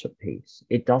is not at peace.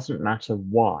 It doesn't matter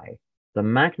why. The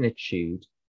magnitude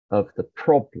of the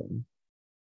problem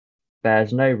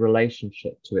bears no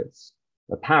relationship to its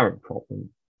apparent problem,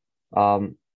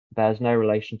 bears no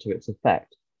relation to its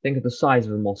effect. Think of the size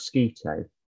of a mosquito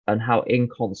and how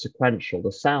inconsequential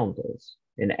the sound is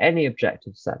in any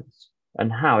objective sense,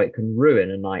 and how it can ruin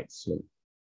a night's sleep.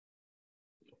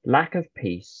 Lack of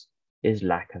peace is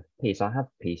lack of peace. I have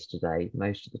peace today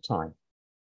most of the time.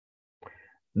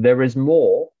 There is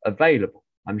more available.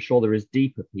 I'm sure there is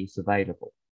deeper peace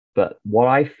available, but what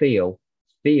I feel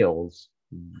feels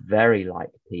very like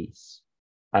peace.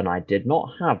 And I did not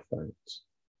have that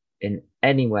in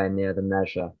anywhere near the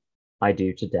measure I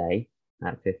do today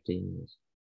at 15 years.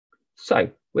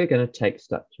 So we're going to take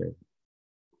step 3.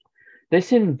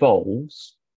 This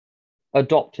involves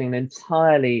adopting an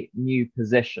entirely new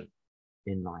position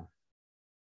in life.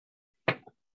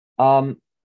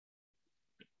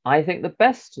 I think the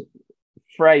best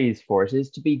phrase for it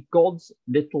is to be God's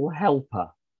little helper.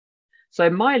 So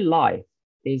my life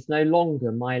is no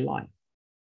longer my life.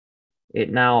 It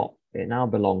now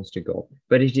belongs to God,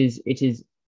 but it is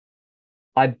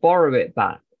I borrow it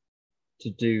back to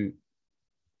do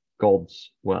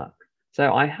God's work.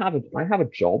 So I have a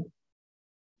job.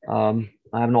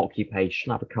 I have an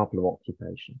occupation. I have a couple of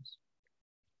occupations,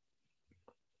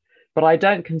 but I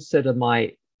don't consider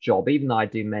my job, even though I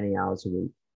do many hours a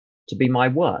week, to be my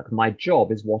work. My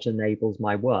job is what enables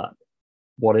my work.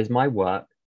 What is my work?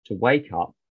 To wake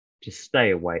up, to stay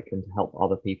awake, and to help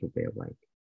other people be awake.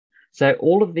 So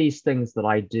all of these things that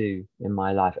I do in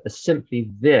my life are simply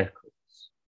vehicles.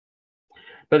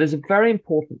 But there's a very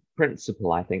important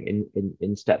principle, I think,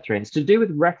 in step 3. And it's to do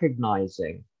with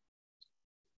recognizing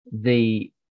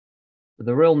the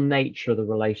real nature of the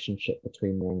relationship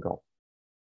between me and God.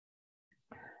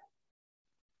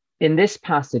 In this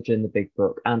passage in the big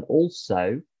book, and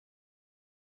also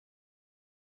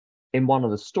in one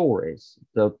of the stories,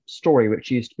 the story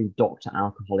which used to be Dr.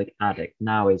 Alcoholic Addict,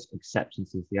 now is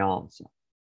Acceptance is the Answer.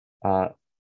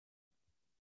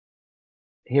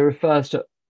 He refers to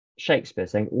Shakespeare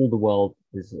saying all the world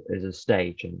is a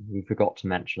stage, and he forgot to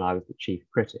mention I was the chief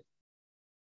critic.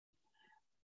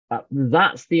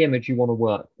 That's the image you want to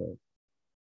work with.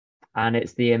 And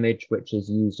it's the image which is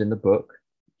used in the book,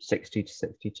 60 to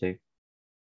 62.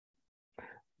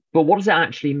 But what does it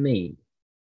actually mean?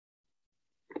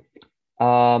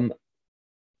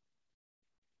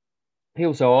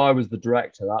 People say, oh, I was the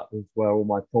director. That was where all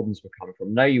my problems were coming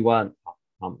from. No, you weren't,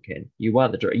 Pumpkin. You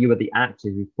weren't the director. You were the actor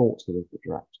who thought he was the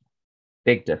director.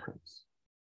 Big difference.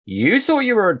 You thought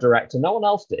you were a director. No one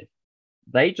else did.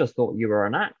 They just thought you were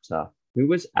an actor who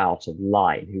was out of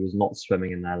line, who was not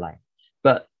swimming in their lane.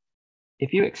 But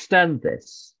if you extend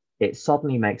this, it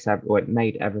suddenly makes it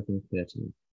made everything clear to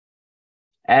me.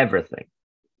 Everything.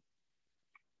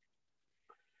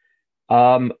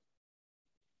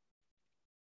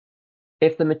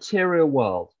 If the material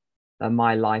world and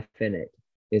my life in it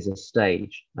is a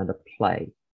stage and a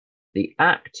play, the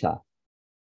actor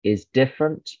is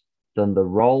different than the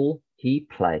role he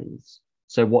plays.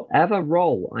 So whatever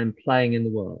role I'm playing in the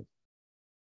world,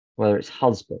 whether it's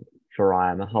husband, for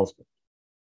I am a husband,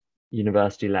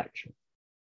 university lecturer,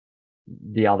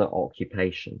 the other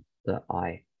occupation that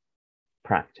I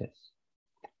practice,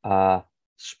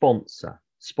 sponsor,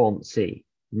 sponsee,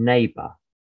 neighbor,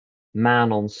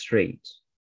 man on street,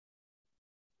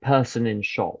 person in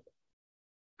shop.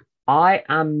 I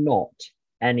am not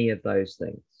any of those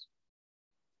things.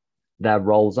 They're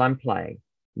roles I'm playing.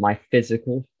 My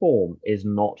physical form is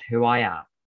not who I am.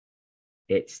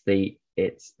 It's the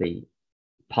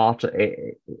part of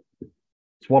it.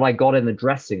 It's what I got in the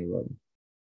dressing room.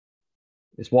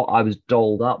 It's what I was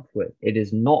dolled up with. It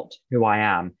is not who I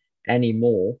am any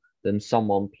more than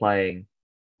someone playing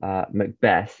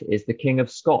Macbeth is the King of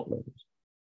Scotland.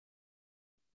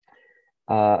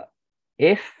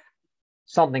 If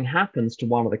something happens to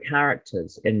one of the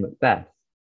characters in Macbeth,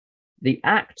 the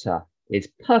actor is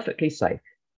perfectly safe.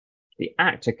 The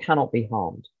actor cannot be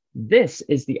harmed. This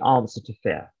is the answer to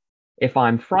fear. If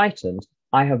I'm frightened,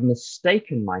 I have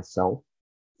mistaken myself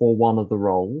for one of the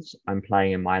roles I'm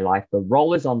playing in my life. The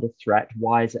role is under threat.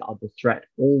 Why is it under threat?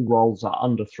 All roles are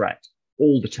under threat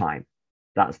all the time.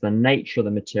 That's the nature of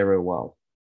the material world.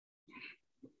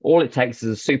 All it takes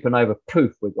is a supernova,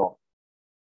 poof, we're gone.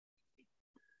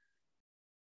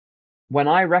 When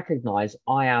I recognize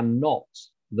I am not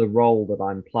the role that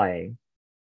I'm playing,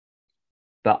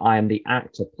 but I am the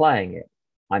actor playing it,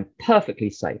 I'm perfectly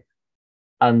safe.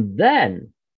 And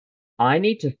then I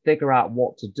need to figure out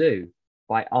what to do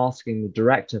by asking the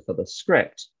director for the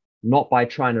script, not by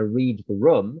trying to read the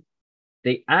room.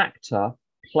 The actor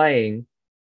playing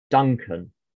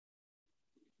Duncan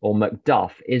or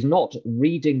Macduff is not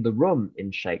reading the room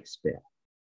in Shakespeare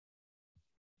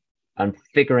and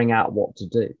figuring out what to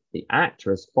do. The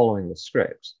actor is following the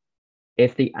script.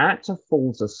 If the actor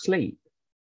falls asleep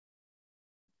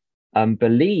and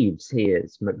believes he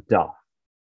is Macduff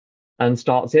and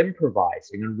starts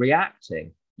improvising and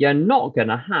reacting, you're not going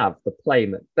to have the play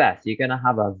Macbeth. You're going to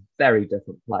have a very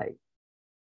different play.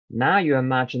 Now you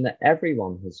imagine that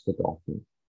everyone has forgotten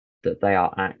that they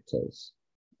are actors,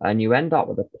 and you end up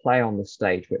with a play on the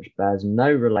stage which bears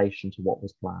no relation to what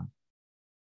was planned.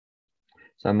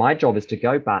 So my job is to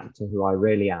go back to who I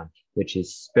really am, which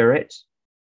is spirit.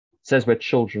 It says we're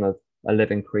children of a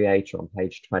living creator on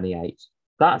page 28.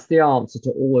 That's the answer to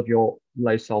all of your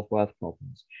low self-worth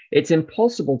problems. It's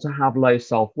impossible to have low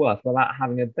self-worth without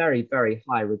having a very, very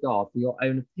high regard for your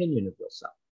own opinion of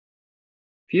yourself.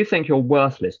 If you think you're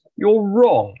worthless, you're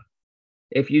wrong.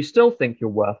 If you still think you're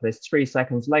worthless 3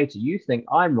 seconds later, you think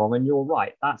I'm wrong and you're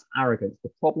right. That's arrogance.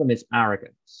 The problem is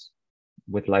arrogance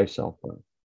with low self-worth,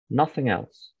 nothing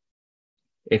else.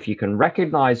 If you can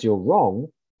recognize you're wrong,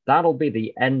 that'll be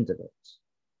the end of it.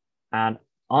 And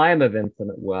I am of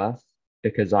infinite worth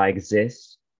because I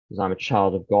exist, because I'm a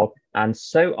child of God, and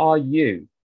so are you,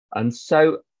 and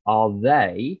so are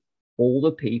they, all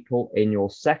the people in your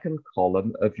second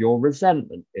column of your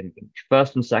resentment inventory,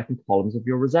 first and second columns of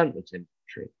your resentment inventory.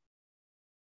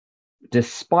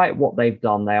 Despite what they've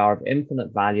done, they are of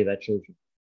infinite value, they're children.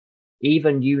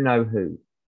 Even you know who,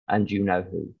 and you know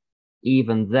who.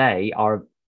 Even they are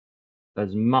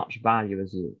as much value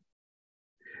as you.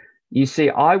 You see,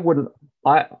 in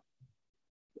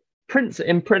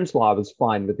principle, I was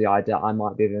fine with the idea I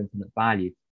might be of infinite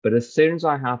value. But as soon as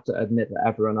I have to admit that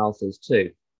everyone else is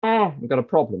too, we've got a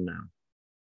problem now.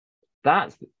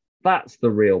 That's the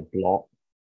real block.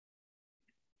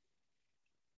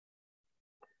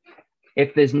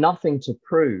 If there's nothing to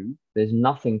prove, there's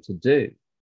nothing to do,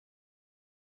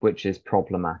 which is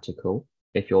problematical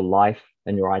if your life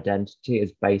and your identity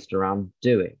is based around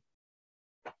doing.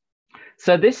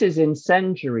 So this is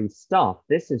incendiary stuff.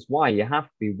 This is why you have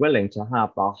to be willing to have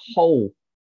the whole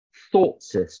thought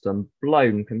system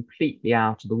blown completely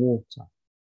out of the water.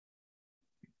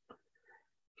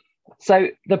 So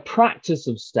the practice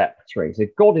of step 3, so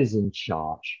God is in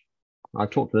charge. I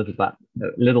talked a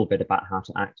little bit about how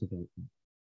to activate them.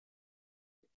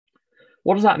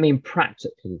 What does that mean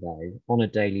practically, though, on a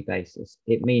daily basis?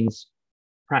 It means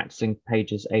practicing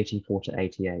pages 84 to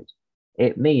 88.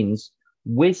 It means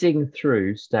whizzing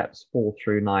through steps 4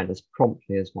 through 9 as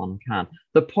promptly as one can.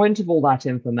 The point of all that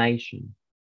information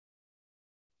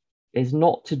is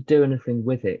not to do anything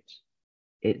with it.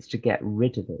 It's to get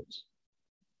rid of it.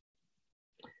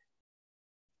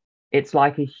 It's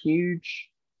like a huge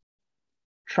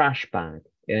trash bag,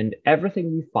 and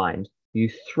everything you find, you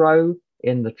throw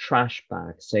in the trash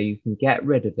bag so you can get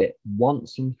rid of it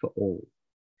once and for all.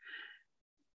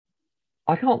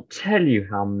 I can't tell you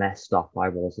how messed up I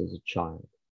was as a child.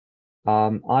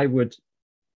 I will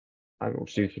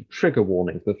do some trigger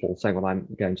warnings before saying what I'm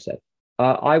going to say.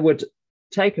 I was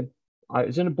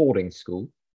in a boarding school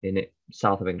in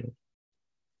south of England.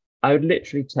 I would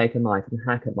literally take a knife and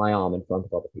hack at my arm in front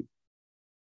of other people.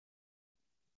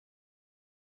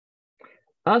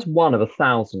 That's one of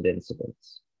 1,000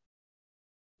 incidents.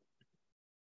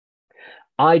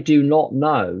 I do not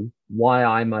know why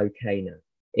I'm okay now.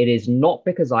 It is not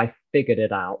because I figured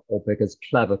it out or because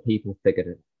clever people figured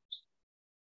it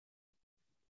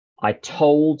out. I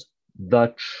told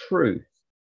the truth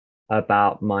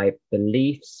about my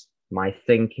beliefs, my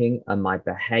thinking, and my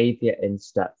behavior in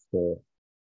step 4.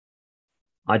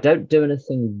 I don't do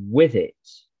anything with it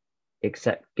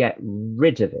except get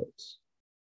rid of it.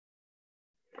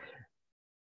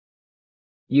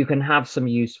 You can have some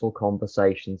useful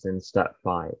conversations in step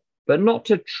 5, but not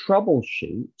to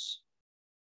troubleshoot.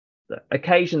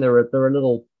 Occasionally there are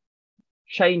little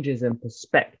changes in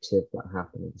perspective that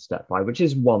happen in step 5, which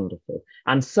is wonderful.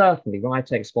 And certainly when I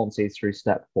take sponsees through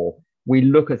step 4, we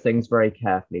look at things very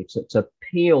carefully to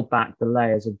peel back the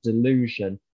layers of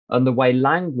delusion and the way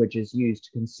language is used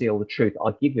to conceal the truth.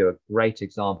 I'll give you a great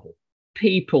example.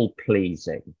 People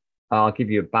pleasing. I'll give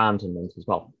you abandonment as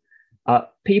well.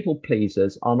 People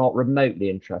pleasers are not remotely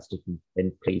interested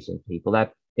in pleasing people.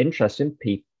 They're interested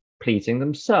in pleasing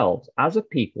themselves. As a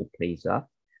people pleaser,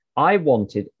 I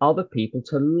wanted other people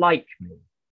to like me.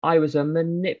 I was a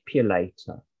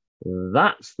manipulator.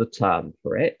 That's the term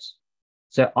for it.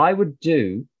 So I would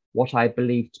do what I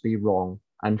believed to be wrong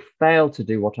and fail to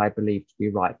do what I believed to be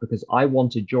right because I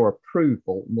wanted your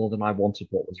approval more than I wanted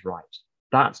what was right.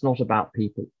 That's not about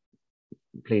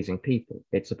pleasing people.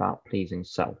 It's about pleasing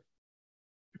self.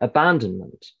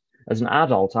 Abandonment. As an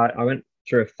adult, I went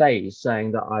through a phase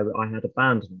saying that I had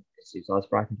abandonment issues. I was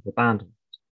frightened of abandonment.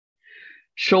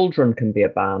 Children can be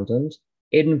abandoned.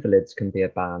 Invalids can be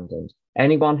abandoned.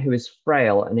 Anyone who is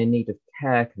frail and in need of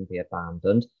care can be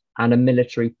abandoned, and a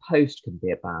military post can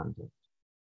be abandoned.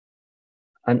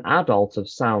 An adult of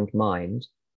sound mind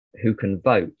who can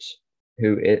vote,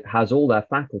 who has all their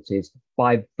faculties,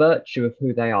 by virtue of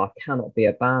who they are, cannot be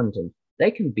abandoned.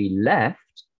 They can be left.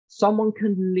 Someone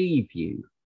can leave you,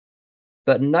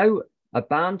 but no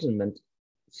abandonment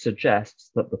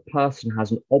suggests that the person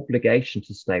has an obligation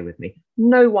to stay with me.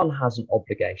 No one has an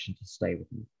obligation to stay with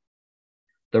me.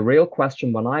 The real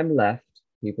question when I'm left,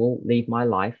 people leave my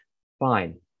life,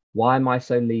 fine. Why am I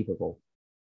so leavable?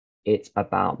 It's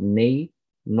about me,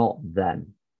 not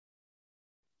them.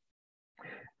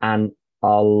 And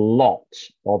a lot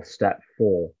of step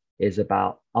 4 is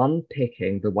about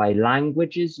unpicking the way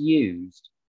language is used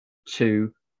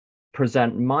to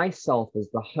present myself as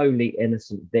the wholly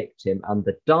innocent victim, and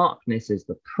the darkness is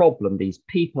the problem, these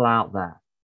people out there.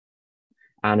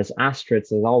 And as Astrid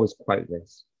says, I always quote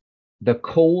this, the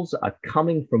calls are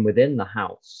coming from within the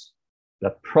house.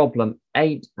 The problem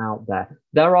ain't out there.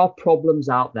 There are problems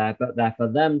out there, but they're for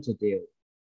them to deal with,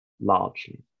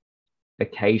 largely.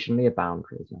 Occasionally a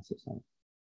boundary, as necessary.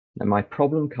 And my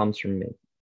problem comes from me.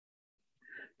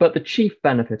 But the chief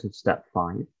benefit of step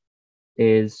 5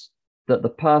 is that the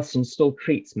person still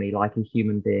treats me like a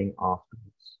human being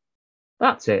afterwards.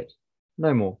 That's it,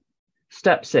 no more.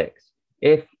 Step 6,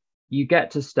 if you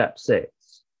get to step 6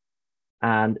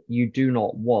 and you do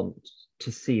not want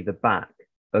to see the back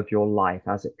of your life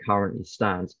as it currently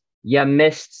stands, you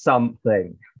missed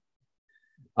something.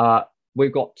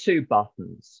 We've got two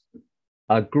buttons,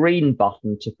 a green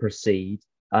button to proceed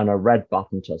and a red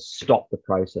button to stop the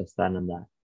process then and there.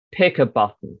 Pick a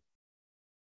button.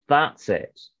 That's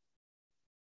it.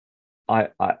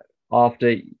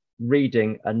 After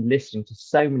reading and listening to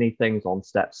so many things on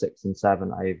step 6 and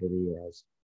 7 over the years,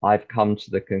 I've come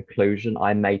to the conclusion,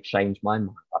 I may change my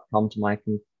mind. I've come to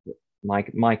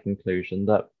my conclusion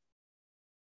that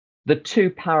the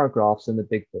 2 paragraphs in the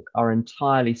big book are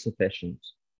entirely sufficient.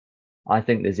 I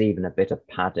think there's even a bit of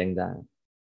padding there.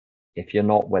 If you're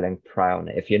not willing, pray on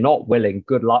it. If you're not willing,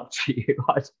 good luck to you.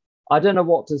 I don't know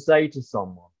what to say to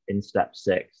someone in step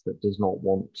 6 that does not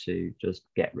want to just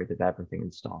get rid of everything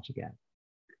and start again.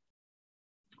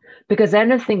 Because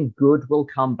anything good will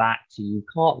come back to you. You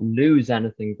can't lose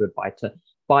anything good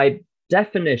by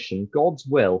definition. God's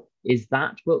will is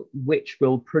that which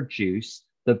will produce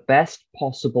the best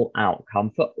possible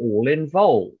outcome for all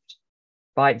involved.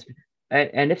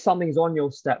 And if something's on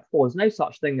your step 4, there's no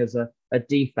such thing as a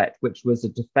defect, which was a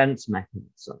defense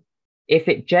mechanism. If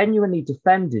it genuinely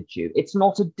defended you, it's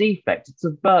not a defect, it's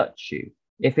a virtue.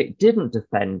 If it didn't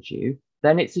defend you,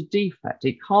 then it's a defect.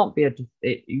 It can't be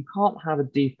you can't have a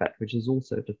defect which is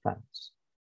also a defense,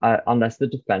 unless the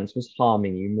defense was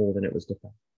harming you more than it was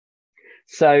defending.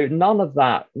 So none of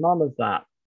that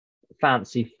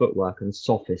fancy footwork and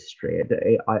sophistry.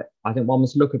 I think one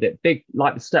must look at it big,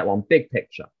 like the step 1, big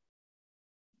picture.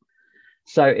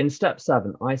 So in step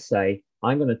 7, I say,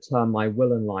 I'm going to turn my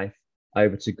will and life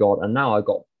over to God. And now I've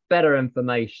got better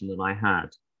information than I had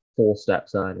 4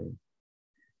 steps earlier.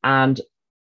 And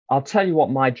I'll tell you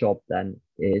what my job then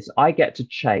is. I get to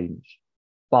change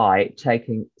by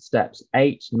taking steps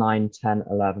 8, 9, 10,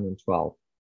 11, and 12.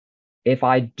 If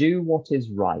I do what is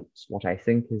right, what I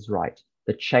think is right,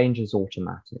 the change is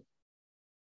automatic.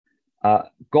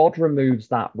 God removes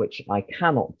that which I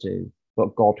cannot do,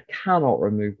 but God cannot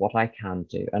remove what I can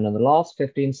do. And in the last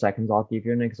 15 seconds, I'll give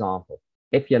you an example.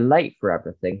 If you're late for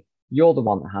everything, you're the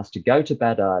one that has to go to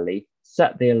bed early,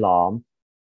 set the alarm,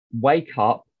 wake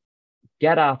up,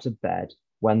 get out of bed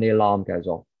when the alarm goes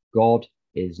off. God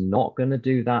is not going to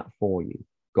do that for you.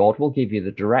 God will give you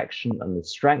the direction and the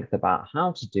strength about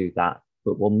how to do that,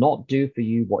 but will not do for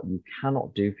you what you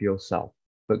cannot do for yourself.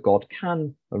 But God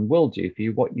can and will do for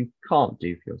you what you can't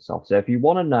do for yourself. So if you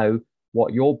want to know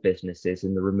what your business is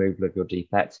in the removal of your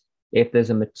defects, if there's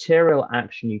a material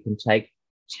action you can take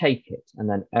it, and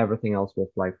then everything else will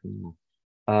flow from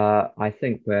there. I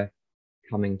think we're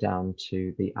coming down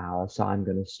to the hour, so I'm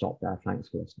going to stop there. Thanks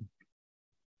for listening.